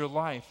 but your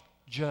life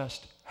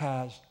just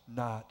has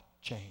not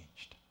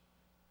changed?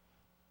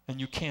 And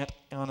you can't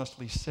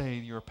honestly say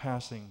you're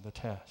passing the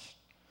test.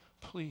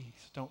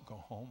 Please don't go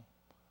home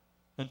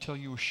until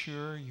you're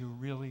sure you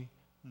really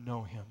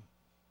know him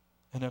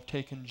and have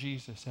taken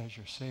Jesus as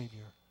your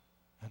Savior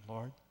and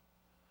Lord.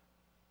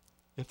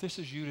 If this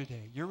is you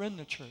today, you're in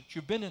the church,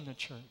 you've been in the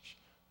church,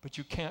 but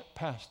you can't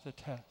pass the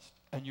test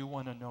and you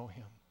want to know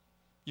him,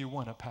 you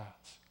want to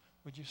pass,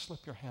 would you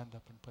slip your hand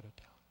up and put it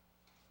down?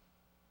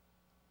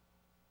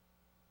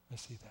 I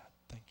see that.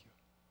 Thank you.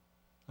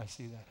 I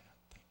see that hand.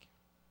 Thank you.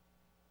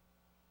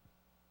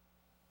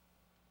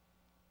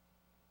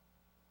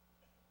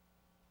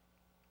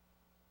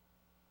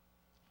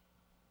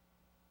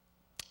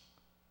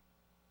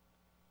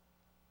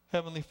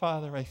 Heavenly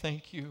Father, I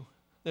thank you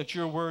that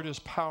your word is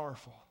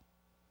powerful.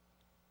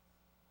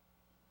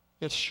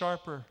 It's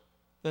sharper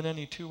than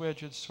any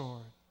two-edged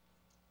sword.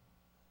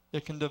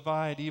 It can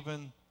divide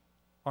even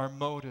our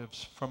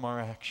motives from our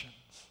actions.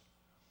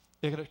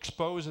 It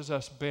exposes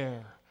us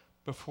bare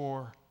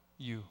before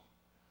you.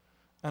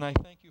 And I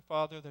thank you,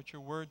 Father, that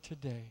your word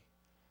today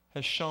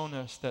has shown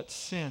us that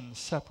sin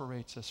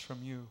separates us from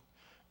you.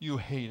 You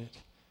hate it.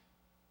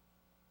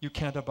 You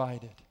can't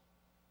abide it.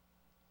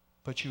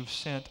 But you've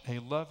sent a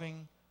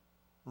loving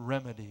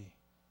remedy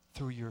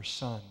through your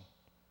Son,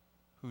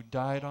 who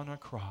died on a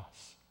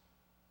cross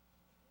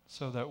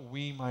so that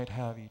we might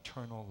have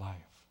eternal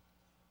life.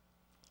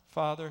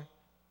 Father,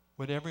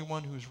 would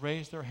everyone who's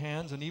raised their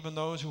hands, and even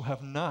those who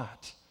have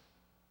not,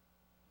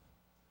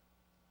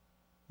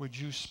 would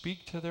you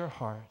speak to their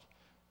heart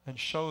and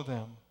show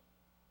them,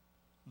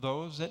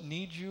 those that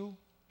need you,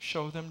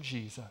 show them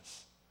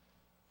Jesus.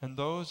 And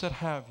those that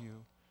have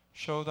you,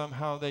 show them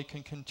how they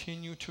can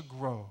continue to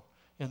grow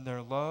in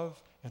their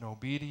love and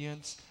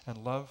obedience and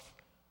love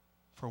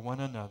for one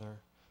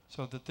another,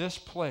 so that this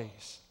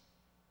place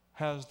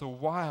has the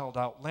wild,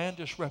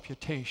 outlandish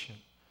reputation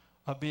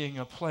of being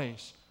a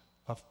place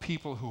of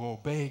people who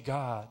obey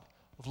God,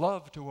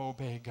 love to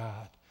obey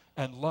God,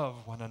 and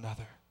love one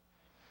another.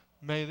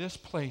 May this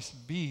place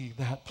be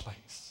that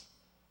place.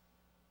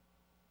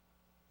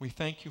 We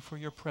thank you for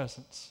your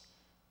presence.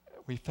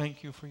 We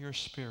thank you for your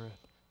Spirit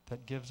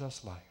that gives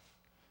us life.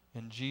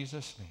 In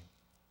Jesus'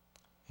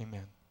 name,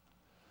 amen.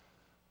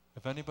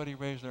 If anybody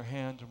raised their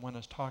hand and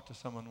want to talk to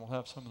someone, we'll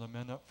have some of the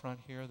men up front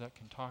here that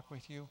can talk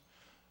with you.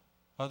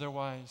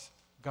 Otherwise,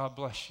 God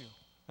bless you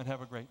and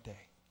have a great day.